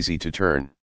them easy to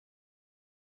turn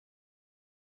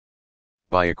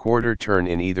by a quarter turn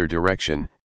in either direction,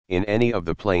 in any of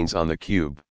the planes on the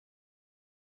cube.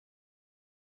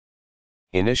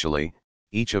 Initially,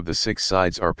 each of the 6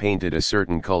 sides are painted a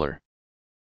certain color.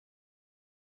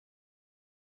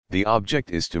 The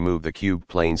object is to move the cube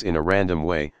planes in a random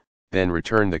way, then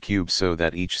return the cube so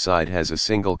that each side has a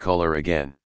single color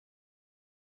again.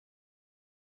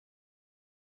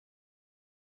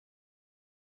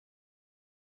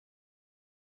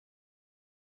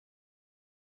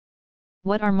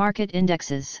 What are market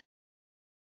indexes?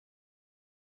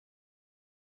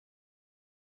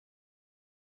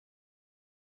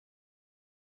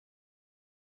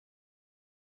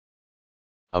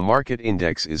 A market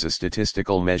index is a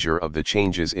statistical measure of the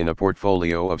changes in a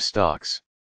portfolio of stocks,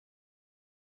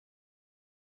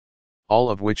 all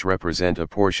of which represent a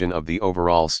portion of the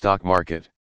overall stock market.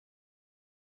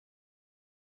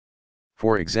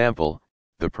 For example,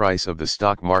 the price of the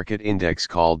stock market index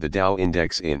called the Dow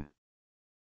Index in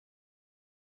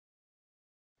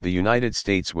the United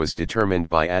States was determined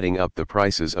by adding up the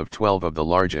prices of 12 of the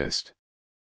largest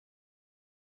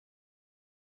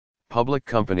public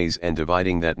companies and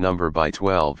dividing that number by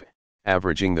 12,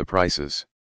 averaging the prices.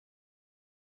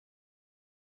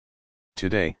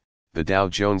 Today, the Dow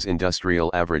Jones Industrial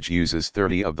Average uses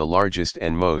 30 of the largest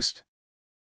and most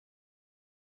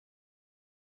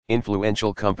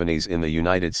influential companies in the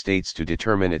United States to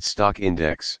determine its stock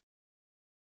index.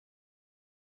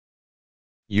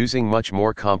 Using much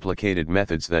more complicated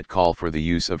methods that call for the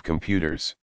use of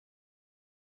computers.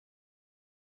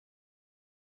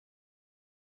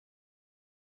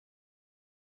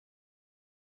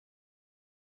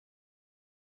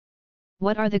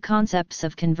 What are the concepts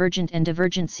of convergent and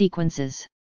divergent sequences?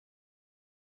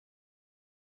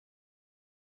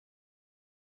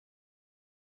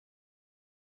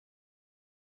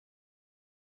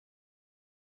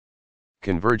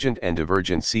 Convergent and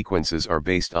divergent sequences are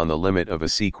based on the limit of a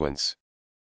sequence.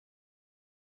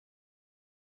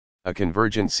 A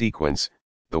convergent sequence,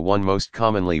 the one most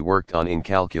commonly worked on in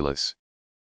calculus,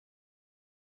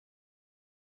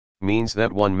 means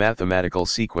that one mathematical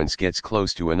sequence gets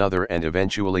close to another and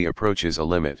eventually approaches a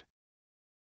limit.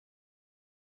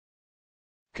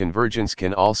 Convergence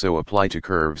can also apply to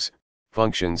curves,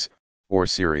 functions, or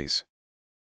series.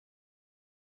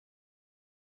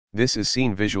 This is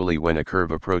seen visually when a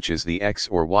curve approaches the x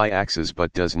or y axis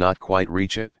but does not quite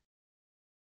reach it.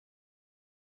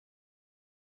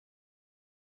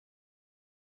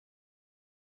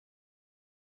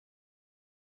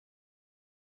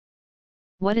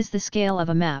 What is the scale of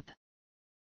a map?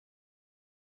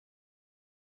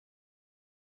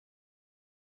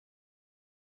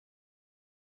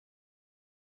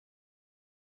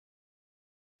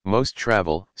 Most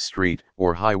travel, street,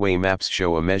 or highway maps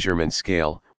show a measurement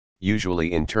scale,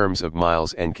 usually in terms of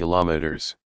miles and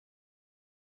kilometers.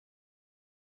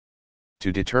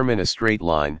 To determine a straight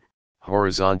line,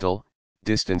 horizontal,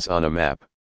 distance on a map,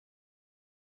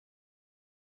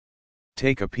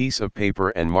 take a piece of paper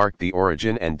and mark the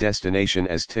origin and destination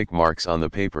as tick marks on the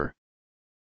paper.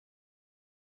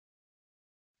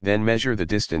 Then measure the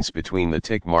distance between the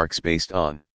tick marks based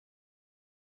on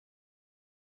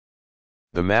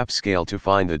the map scale to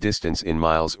find the distance in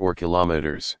miles or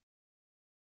kilometers.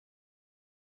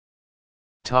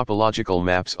 Topological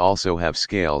maps also have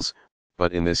scales,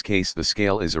 but in this case the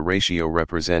scale is a ratio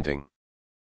representing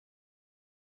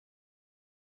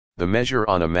the measure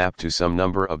on a map to some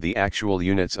number of the actual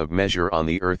units of measure on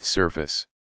the Earth's surface.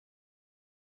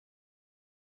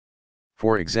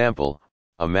 For example,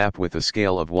 a map with a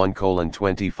scale of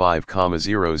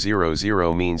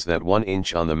 1:25,000 means that 1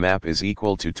 inch on the map is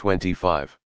equal to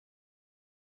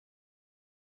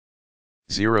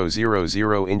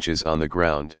 25,000 inches on the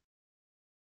ground.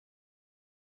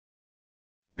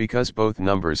 Because both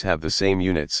numbers have the same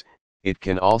units, it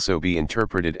can also be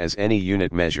interpreted as any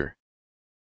unit measure.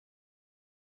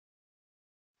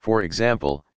 For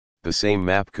example, the same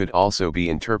map could also be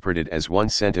interpreted as 1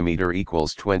 centimeter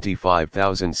equals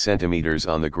 25,000 centimeters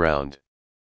on the ground,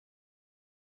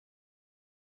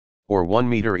 or 1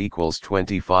 meter equals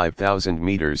 25,000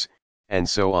 meters, and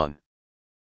so on.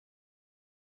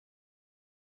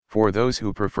 For those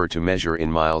who prefer to measure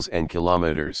in miles and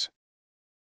kilometers,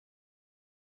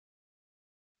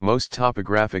 most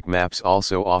topographic maps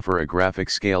also offer a graphic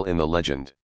scale in the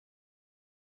legend.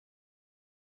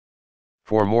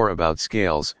 For more about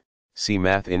scales, see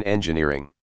Math in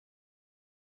Engineering.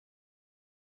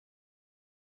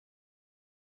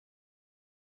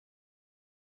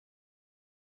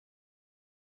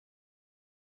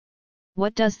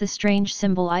 What does the strange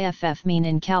symbol IFF mean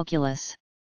in calculus?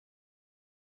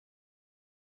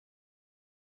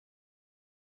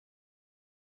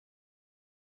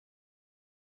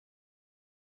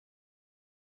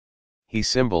 He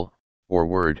symbol, or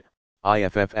word,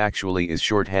 IFF actually is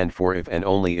shorthand for if and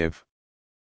only if.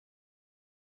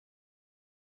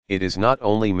 It is not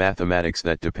only mathematics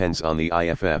that depends on the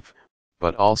IFF,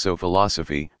 but also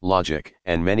philosophy, logic,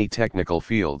 and many technical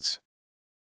fields.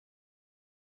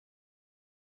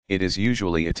 It is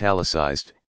usually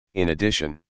italicized, in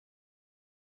addition.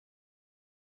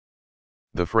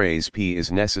 The phrase P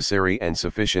is necessary and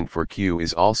sufficient for Q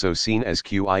is also seen as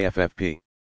QIFFP.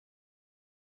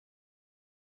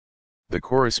 The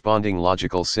corresponding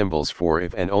logical symbols for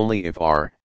if and only if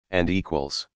are, and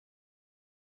equals.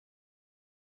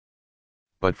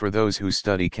 But for those who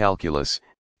study calculus,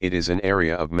 it is an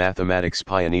area of mathematics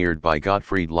pioneered by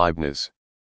Gottfried Leibniz.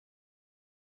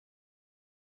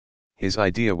 His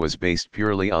idea was based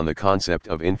purely on the concept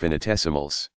of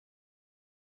infinitesimals.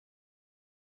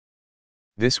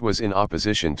 This was in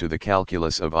opposition to the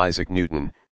calculus of Isaac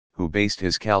Newton, who based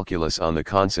his calculus on the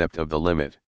concept of the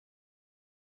limit.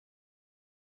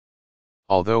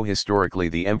 Although historically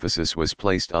the emphasis was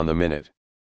placed on the minute.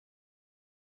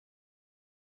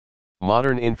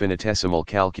 Modern infinitesimal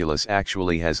calculus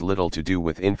actually has little to do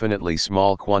with infinitely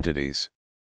small quantities.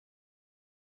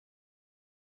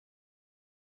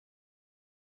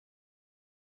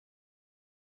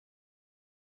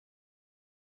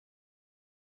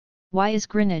 Why is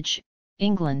Greenwich,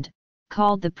 England,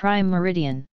 called the prime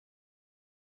meridian?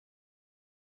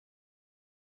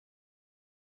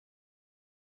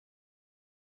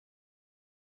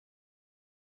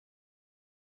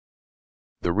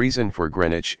 The reason for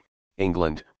Greenwich,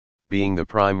 England, being the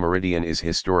prime meridian is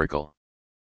historical.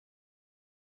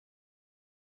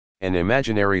 An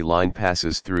imaginary line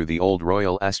passes through the old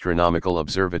Royal Astronomical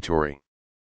Observatory,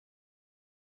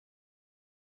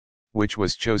 which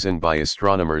was chosen by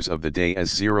astronomers of the day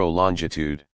as zero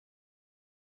longitude.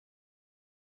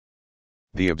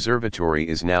 The observatory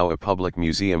is now a public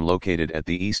museum located at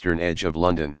the eastern edge of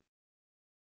London.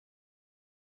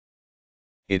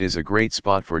 It is a great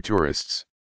spot for tourists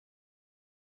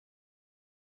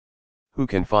who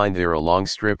can find there a long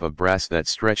strip of brass that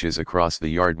stretches across the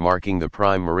yard marking the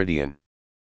prime meridian.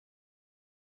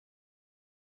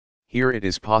 Here it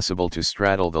is possible to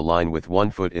straddle the line with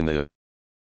 1 foot in the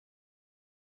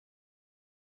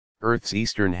Earth's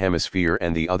eastern hemisphere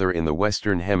and the other in the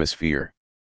western hemisphere.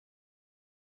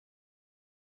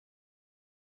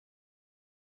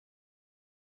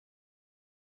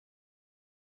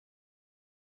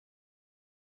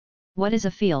 What is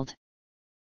a field?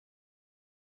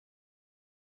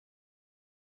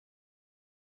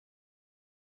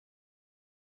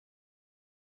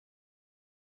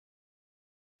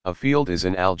 A field is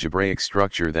an algebraic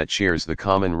structure that shares the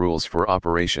common rules for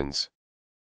operations.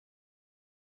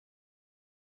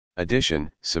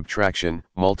 Addition, subtraction,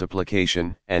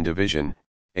 multiplication, and division,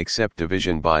 except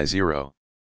division by zero.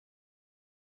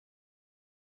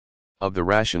 Of the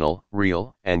rational,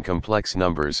 real, and complex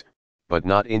numbers, but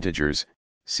not integers,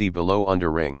 see below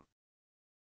under ring.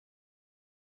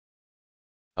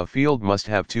 A field must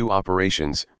have two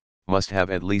operations, must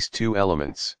have at least two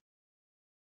elements,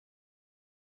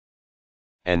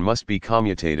 and must be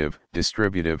commutative,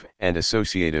 distributive, and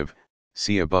associative,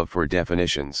 see above for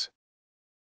definitions.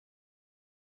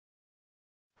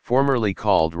 Formerly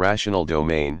called rational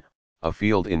domain, a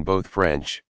field in both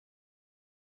French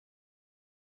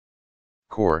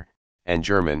corps, and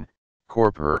German,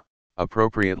 Körper,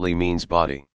 appropriately means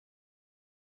body.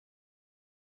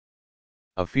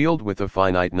 A field with a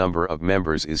finite number of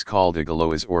members is called a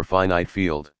Galois or finite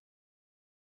field.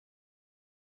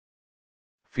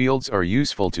 Fields are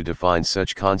useful to define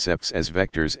such concepts as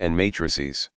vectors and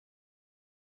matrices.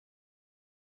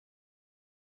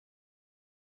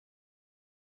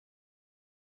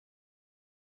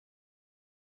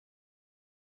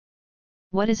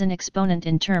 What is an exponent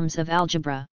in terms of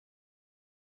algebra?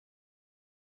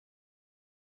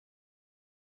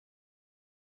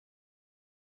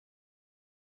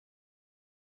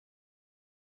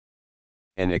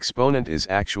 An exponent is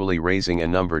actually raising a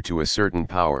number to a certain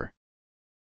power.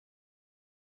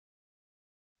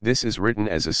 This is written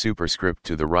as a superscript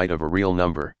to the right of a real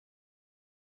number,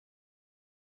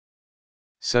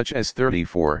 such as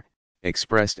 34,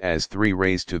 expressed as 3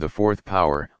 raised to the 4th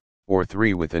power, or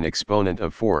 3 with an exponent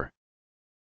of 4.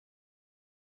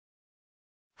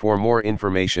 For more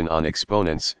information on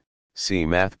exponents, see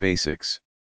Math Basics.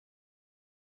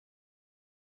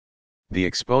 The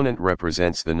exponent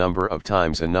represents the number of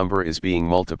times a number is being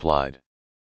multiplied.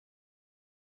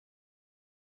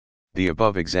 The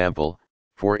above example,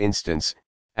 for instance,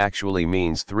 actually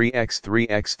means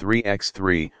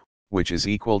 3x3x3x3, which is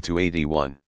equal to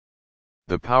 81.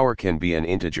 The power can be an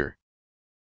integer,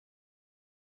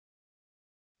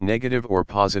 negative or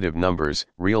positive numbers,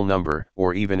 real number,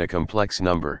 or even a complex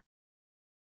number.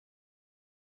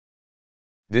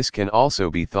 This can also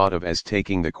be thought of as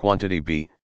taking the quantity b,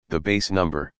 the base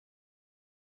number,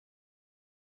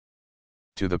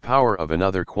 to the power of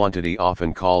another quantity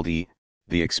often called e,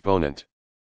 the exponent.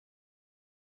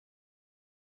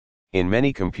 In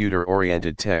many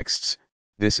computer-oriented texts,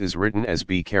 this is written as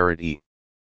b(e).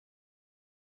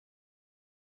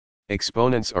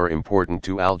 Exponents are important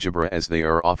to algebra as they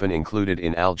are often included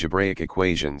in algebraic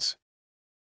equations.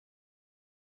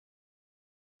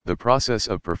 The process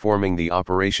of performing the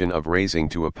operation of raising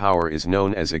to a power is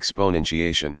known as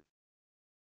exponentiation.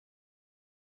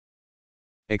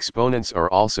 Exponents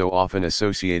are also often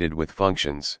associated with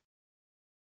functions.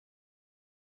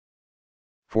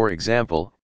 For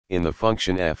example, in the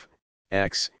function f,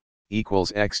 x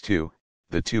equals x2,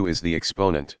 the 2 is the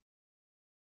exponent.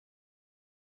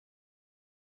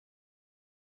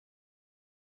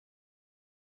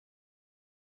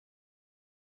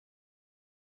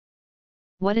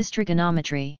 What is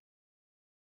trigonometry?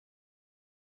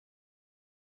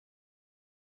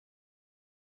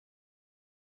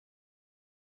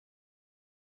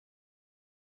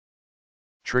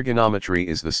 Trigonometry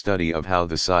is the study of how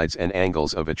the sides and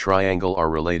angles of a triangle are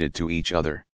related to each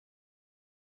other.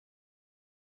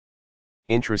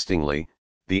 Interestingly,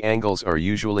 the angles are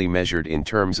usually measured in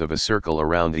terms of a circle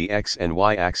around the x and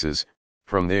y axes.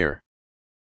 From there,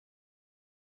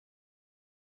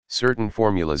 certain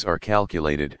formulas are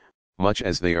calculated, much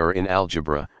as they are in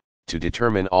algebra, to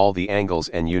determine all the angles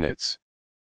and units.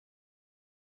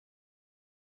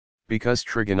 Because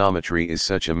trigonometry is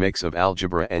such a mix of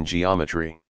algebra and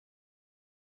geometry,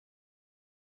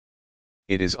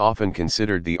 it is often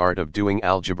considered the art of doing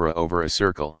algebra over a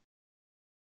circle.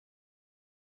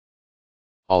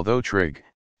 Although trig,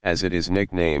 as it is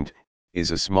nicknamed,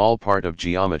 is a small part of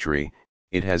geometry,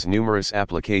 it has numerous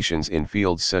applications in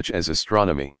fields such as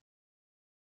astronomy,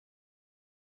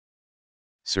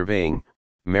 surveying,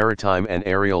 maritime and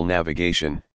aerial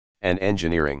navigation, and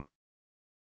engineering.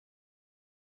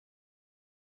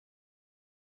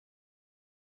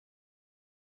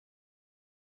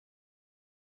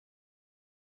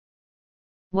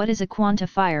 What is a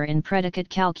quantifier in predicate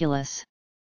calculus?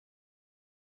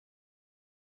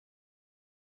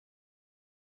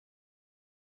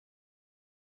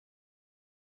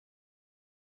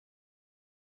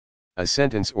 A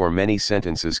sentence or many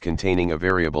sentences containing a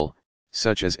variable,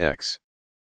 such as x,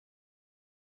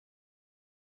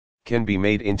 can be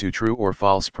made into true or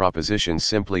false propositions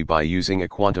simply by using a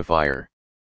quantifier.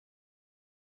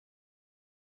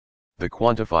 The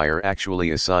quantifier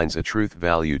actually assigns a truth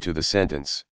value to the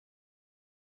sentence.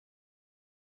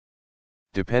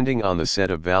 Depending on the set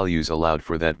of values allowed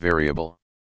for that variable.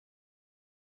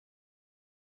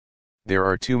 There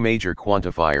are two major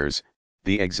quantifiers,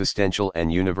 the existential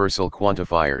and universal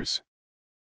quantifiers,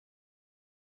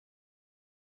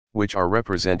 which are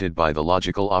represented by the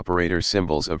logical operator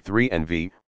symbols of 3 and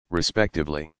v,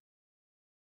 respectively.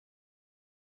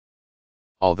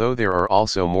 Although there are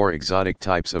also more exotic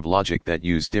types of logic that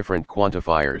use different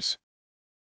quantifiers.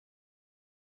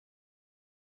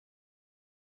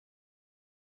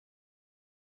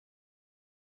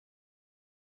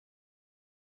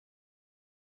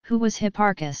 Who was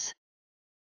Hipparchus?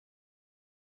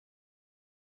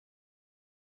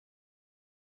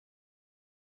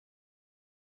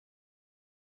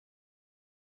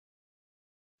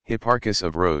 Hipparchus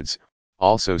of Rhodes,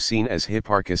 also seen as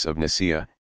Hipparchus of Nicaea,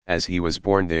 as he was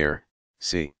born there,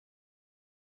 c.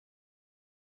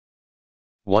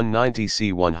 190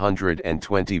 c.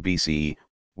 120 BCE,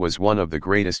 was one of the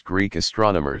greatest Greek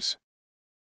astronomers.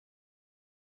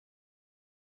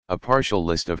 A partial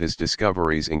list of his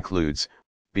discoveries includes,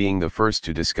 being the first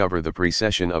to discover the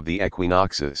precession of the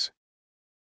equinoxes,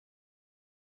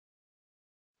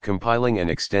 compiling an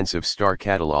extensive star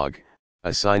catalogue,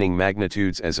 assigning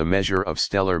magnitudes as a measure of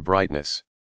stellar brightness,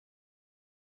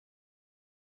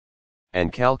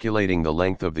 and calculating the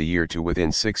length of the year to within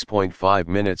 6.5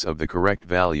 minutes of the correct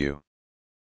value.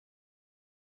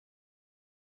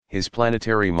 His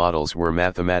planetary models were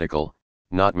mathematical,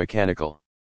 not mechanical.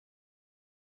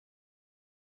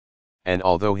 And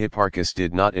although Hipparchus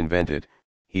did not invent it,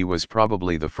 he was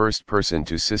probably the first person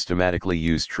to systematically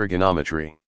use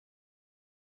trigonometry,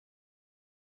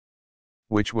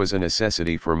 which was a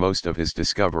necessity for most of his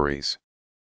discoveries.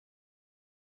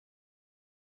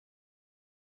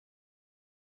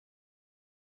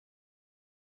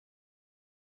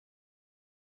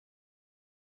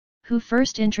 Who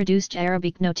first introduced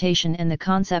Arabic notation and the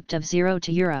concept of zero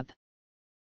to Europe?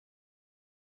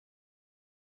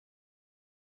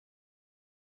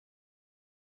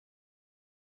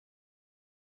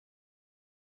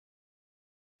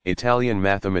 Italian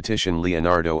mathematician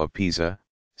Leonardo of Pisa,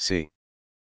 c.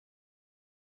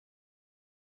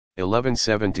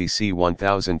 1170 c.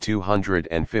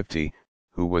 1250,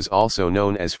 who was also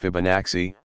known as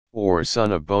Fibonacci, or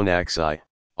son of Bonaccii,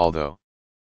 although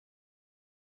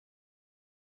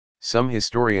some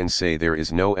historians say there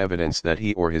is no evidence that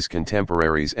he or his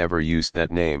contemporaries ever used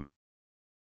that name,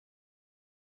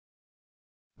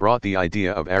 brought the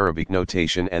idea of Arabic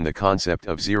notation and the concept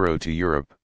of zero to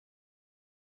Europe.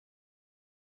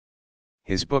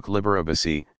 His book Liber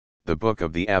Abaci, the Book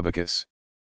of the Abacus,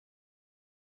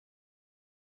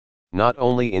 not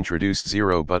only introduced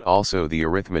zero but also the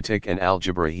arithmetic and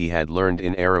algebra he had learned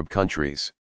in Arab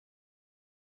countries.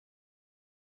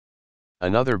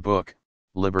 Another book,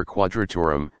 Liber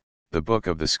Quadratorum, the Book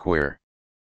of the Square,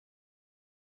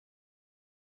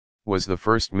 was the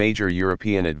first major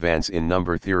European advance in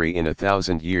number theory in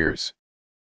 1,000 years.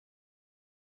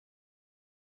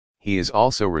 He is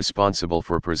also responsible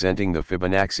for presenting the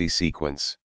Fibonacci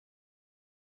sequence.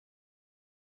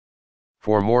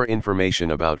 For more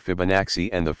information about Fibonacci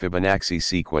and the Fibonacci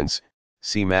sequence,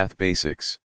 see Math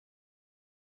Basics.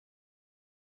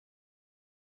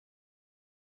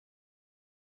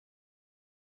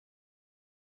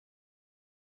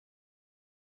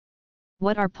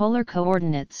 What are polar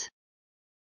coordinates?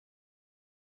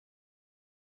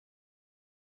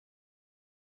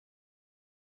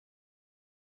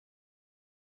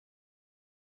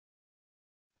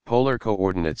 Polar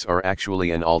coordinates are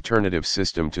actually an alternative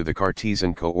system to the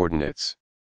Cartesian coordinates.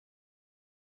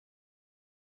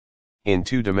 In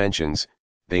 2 dimensions,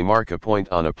 they mark a point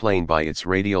on a plane by its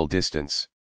radial distance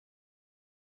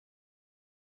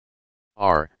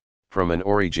r, from an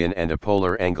origin and a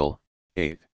polar angle,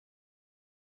 8.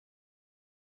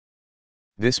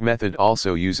 This method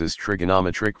also uses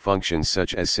trigonometric functions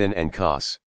such as sin and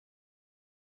cos.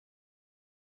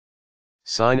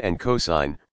 Sine and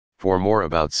cosine. For more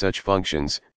about such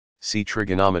functions, see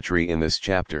trigonometry in this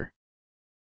chapter.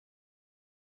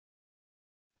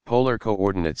 Polar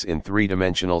coordinates in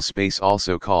 3-dimensional space,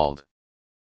 also called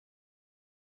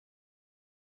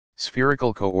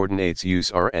spherical coordinates, use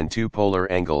r and 2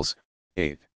 polar angles,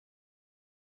 8.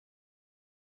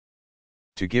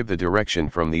 To give the direction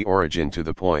from the origin to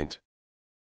the point.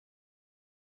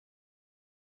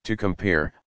 To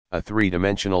compare, a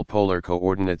 3-dimensional polar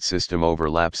coordinate system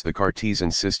overlaps the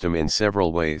Cartesian system in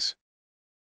several ways.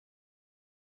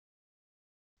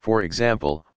 For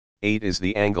example, 8 is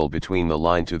the angle between the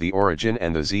line to the origin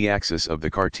and the z-axis of the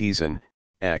Cartesian,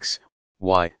 x,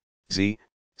 y, z,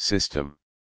 system.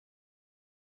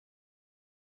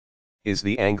 Is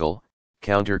the angle,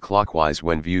 counterclockwise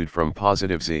when viewed from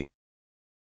positive z.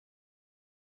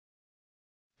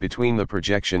 Between the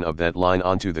projection of that line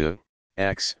onto the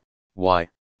x, y,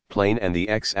 plane and the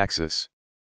x-axis.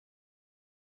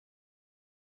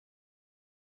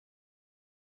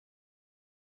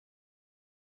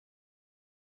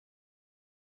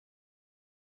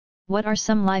 What are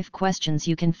some life questions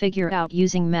you can figure out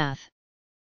using math?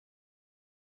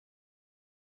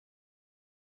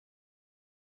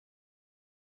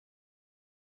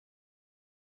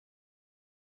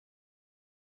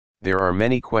 There are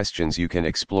many questions you can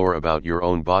explore about your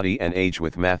own body and age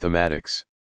with mathematics.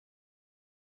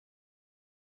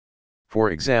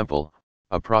 For example,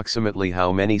 approximately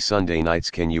how many Sunday nights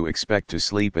can you expect to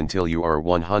sleep until you are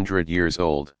 100 years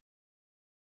old?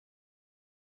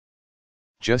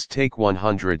 Just take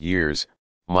 100 years,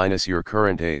 minus your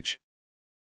current age,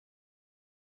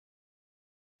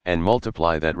 and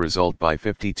multiply that result by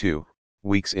 52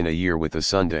 weeks in a year with a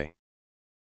Sunday.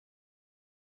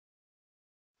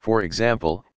 For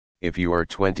example, if you are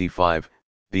 25,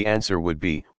 the answer would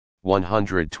be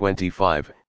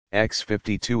 125 x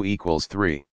 52 equals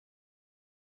 3.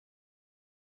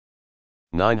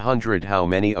 900. How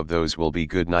many of those will be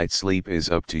good night's sleep is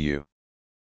up to you.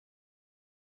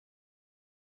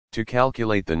 To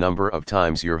calculate the number of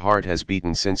times your heart has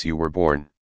beaten since you were born,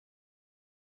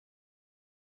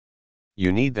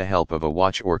 you need the help of a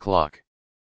watch or clock.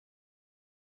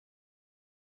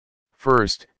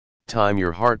 First, time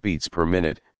your heartbeats per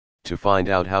minute. To find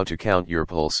out how to count your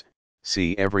pulse,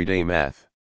 see Everyday Math.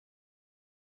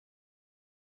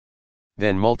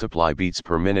 Then multiply beats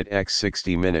per minute x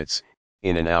 60 minutes,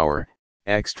 in an hour,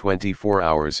 x 24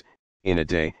 hours, in a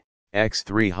day, x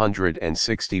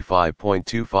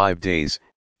 365.25 days,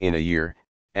 in a year,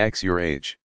 x your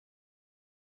age.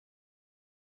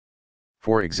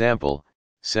 For example,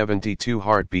 72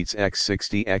 heartbeats x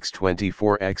 60 x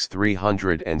 24 x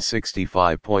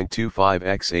 365.25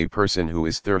 x. A person who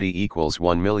is 30 equals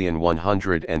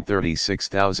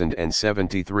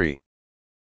 1,136,073.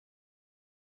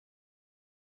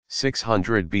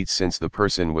 600 beats since the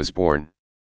person was born.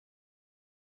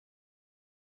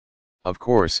 Of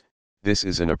course, this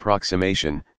is an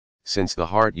approximation, since the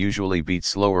heart usually beats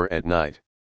slower at night.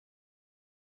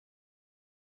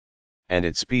 And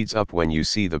it speeds up when you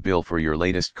see the bill for your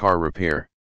latest car repair.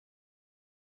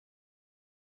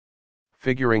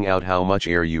 Figuring out how much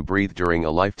air you breathe during a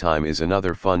lifetime is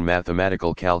another fun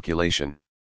mathematical calculation.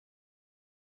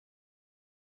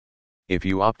 If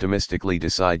you optimistically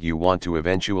decide you want to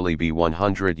eventually be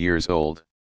 100 years old,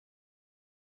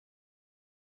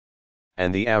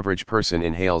 and the average person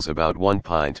inhales about 1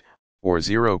 pint, or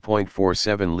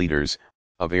 0.47 liters,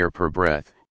 of air per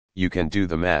breath, you can do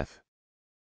the math.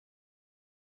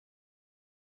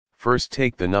 First,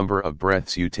 take the number of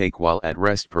breaths you take while at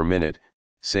rest per minute,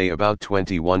 say about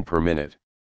 21 per minute.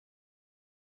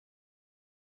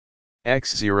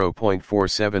 X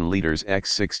 0.47 liters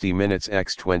x 60 minutes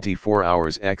x 24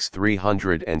 hours x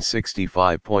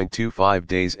 365.25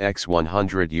 days x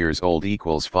 100 years old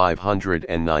equals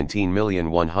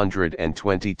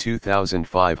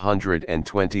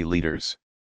 519,122,520 liters.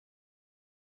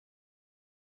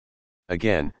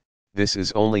 Again, this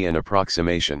is only an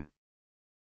approximation.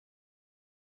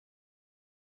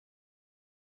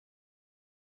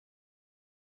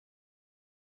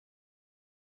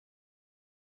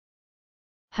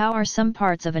 How are some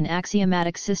parts of an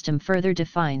axiomatic system further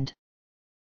defined?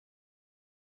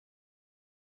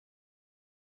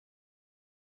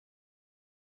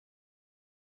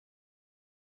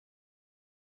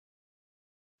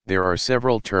 There are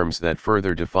several terms that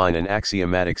further define an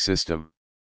axiomatic system.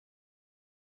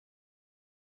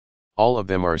 All of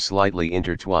them are slightly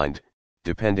intertwined,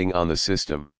 depending on the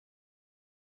system.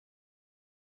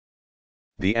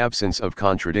 The absence of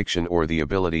contradiction or the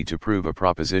ability to prove a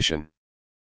proposition,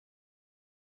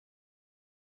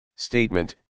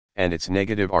 statement, and its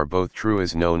negative are both true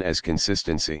is known as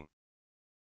consistency.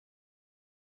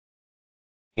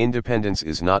 Independence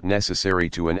is not necessary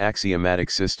to an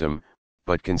axiomatic system,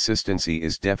 but consistency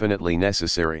is definitely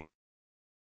necessary.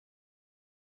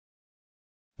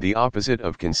 The opposite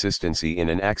of consistency in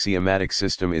an axiomatic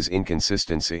system is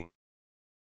inconsistency.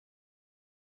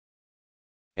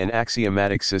 An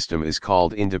axiomatic system is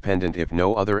called independent if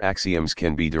no other axioms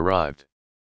can be derived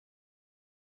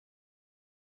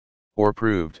or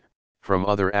proved from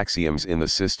other axioms in the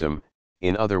system.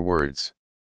 In other words,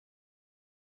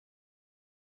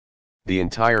 the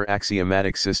entire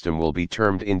axiomatic system will be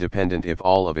termed independent if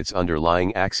all of its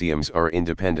underlying axioms are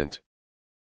independent.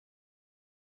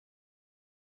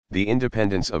 The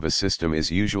independence of a system is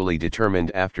usually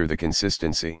determined after the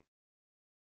consistency.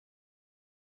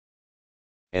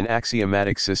 An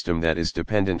axiomatic system that is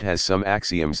dependent has some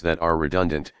axioms that are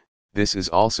redundant. This is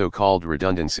also called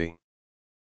redundancy.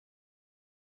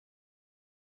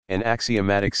 An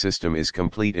axiomatic system is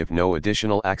complete if no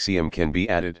additional axiom can be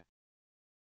added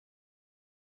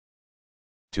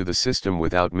to the system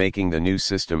without making the new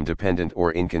system dependent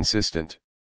or inconsistent.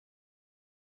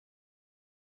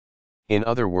 In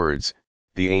other words,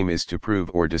 the aim is to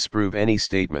prove or disprove any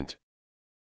statement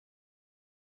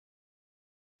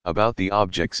about the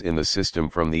objects in the system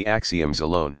from the axioms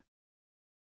alone.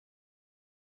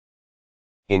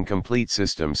 In complete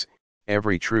systems,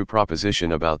 every true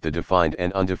proposition about the defined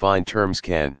and undefined terms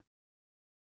can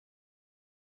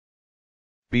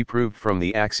be proved from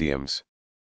the axioms.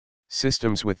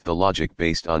 Systems with the logic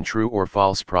based on true or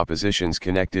false propositions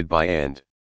connected by and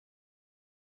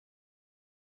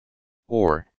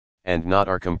or, and not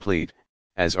are complete,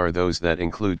 as are those that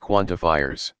include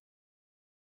quantifiers.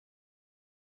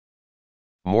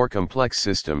 More complex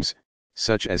systems,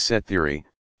 such as set theory,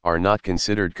 are not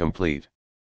considered complete.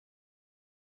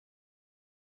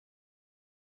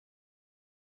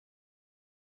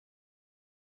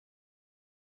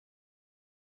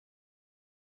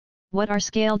 What are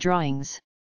scale drawings?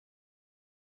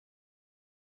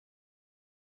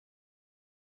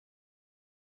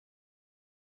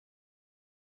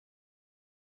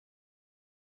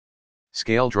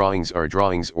 Scale drawings are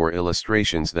drawings or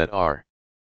illustrations that are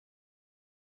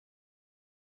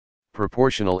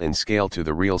proportional in scale to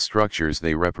the real structures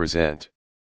they represent.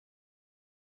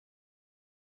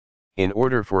 In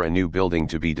order for a new building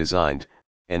to be designed,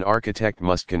 an architect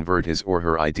must convert his or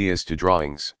her ideas to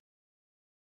drawings.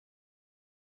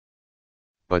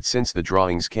 But since the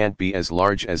drawings can't be as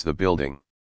large as the building,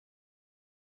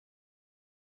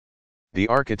 the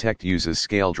architect uses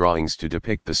scale drawings to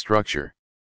depict the structure.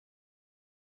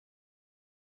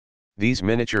 These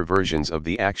miniature versions of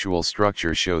the actual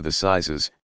structure show the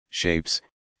sizes, shapes,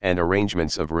 and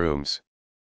arrangements of rooms,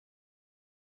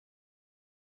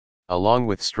 along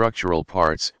with structural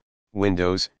parts,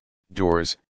 windows,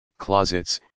 doors,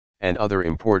 closets, and other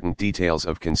important details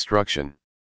of construction.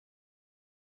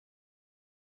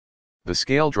 The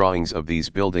scale drawings of these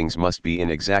buildings must be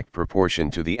in exact proportion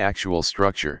to the actual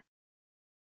structure,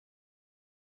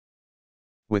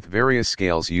 with various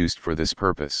scales used for this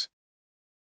purpose.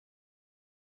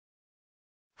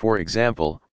 For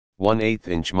example, 1/8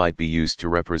 inch might be used to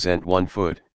represent 1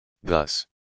 foot, thus,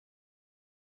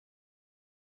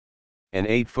 an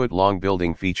 8-foot-long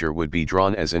building feature would be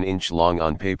drawn as an inch long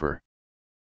on paper.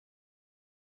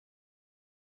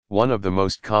 One of the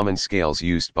most common scales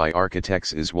used by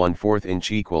architects is 1/4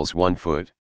 inch equals 1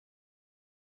 foot.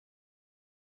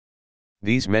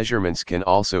 These measurements can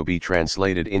also be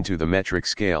translated into the metric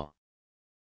scale.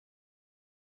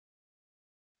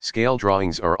 Scale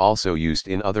drawings are also used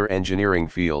in other engineering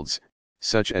fields,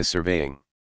 such as surveying.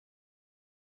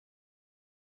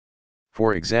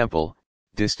 For example,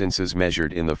 distances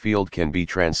measured in the field can be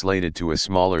translated to a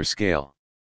smaller scale,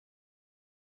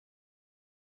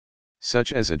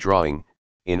 such as a drawing,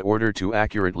 in order to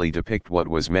accurately depict what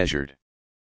was measured.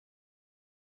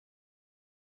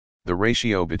 The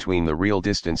ratio between the real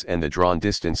distance and the drawn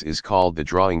distance is called the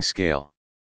drawing scale.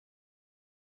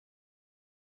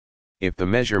 If the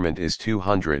measurement is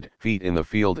 200 feet in the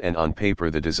field and on paper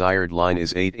the desired line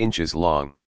is 8 inches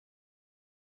long,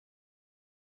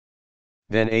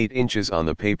 Then 8 inches on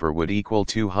the paper would equal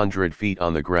 200 feet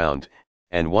on the ground,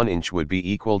 and 1 inch would be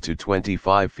equal to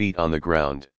 25 feet on the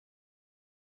ground.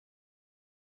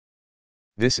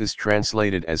 This is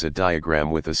translated as a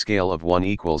diagram with a scale of 1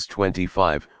 equals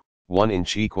 25, 1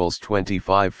 inch equals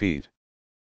 25 feet.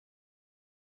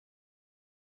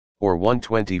 Or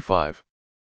 125.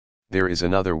 There is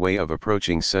another way of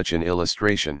approaching such an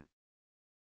illustration.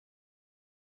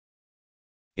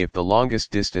 If the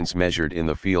longest distance measured in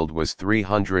the field was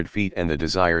 300 feet and the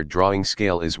desired drawing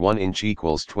scale is 1 inch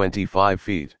equals 25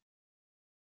 feet,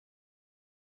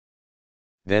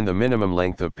 then the minimum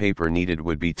length of paper needed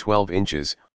would be 12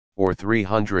 inches, or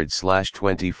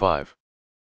 300/25.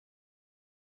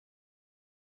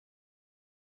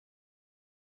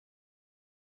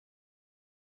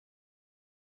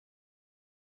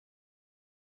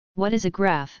 What is a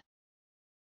graph?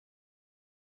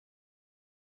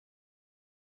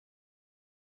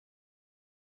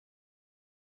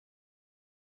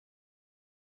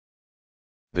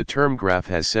 The term graph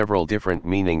has several different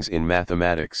meanings in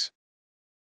mathematics.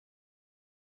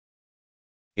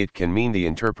 It can mean the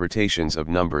interpretations of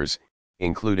numbers,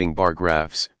 including bar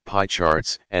graphs, pie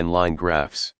charts, and line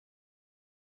graphs.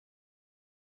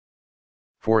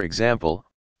 For example,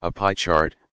 a pie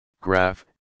chart, graph,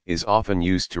 is often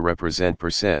used to represent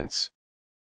percents,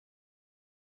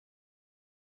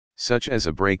 such as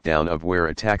a breakdown of where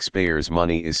a taxpayer's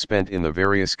money is spent in the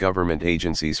various government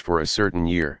agencies for a certain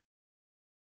year.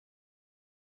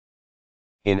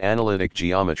 In analytic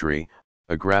geometry,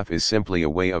 a graph is simply a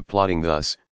way of plotting,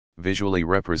 thus, visually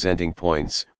representing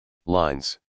points,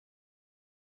 lines,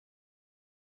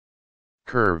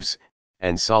 curves,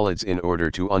 and solids in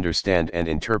order to understand and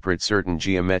interpret certain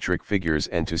geometric figures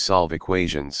and to solve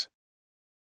equations.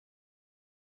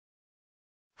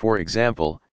 For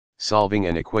example, solving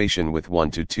an equation with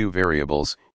 1 to 2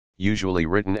 variables, usually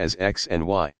written as x and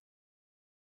y,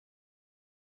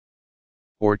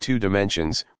 or 2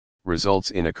 dimensions, results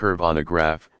in a curve on a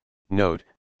graph. Note,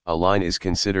 a line is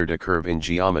considered a curve in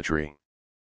geometry.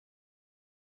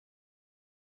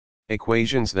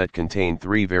 Equations that contain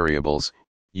 3 variables,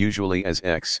 usually as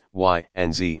x, y,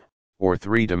 and z, or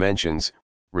 3 dimensions,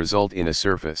 result in a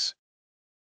surface.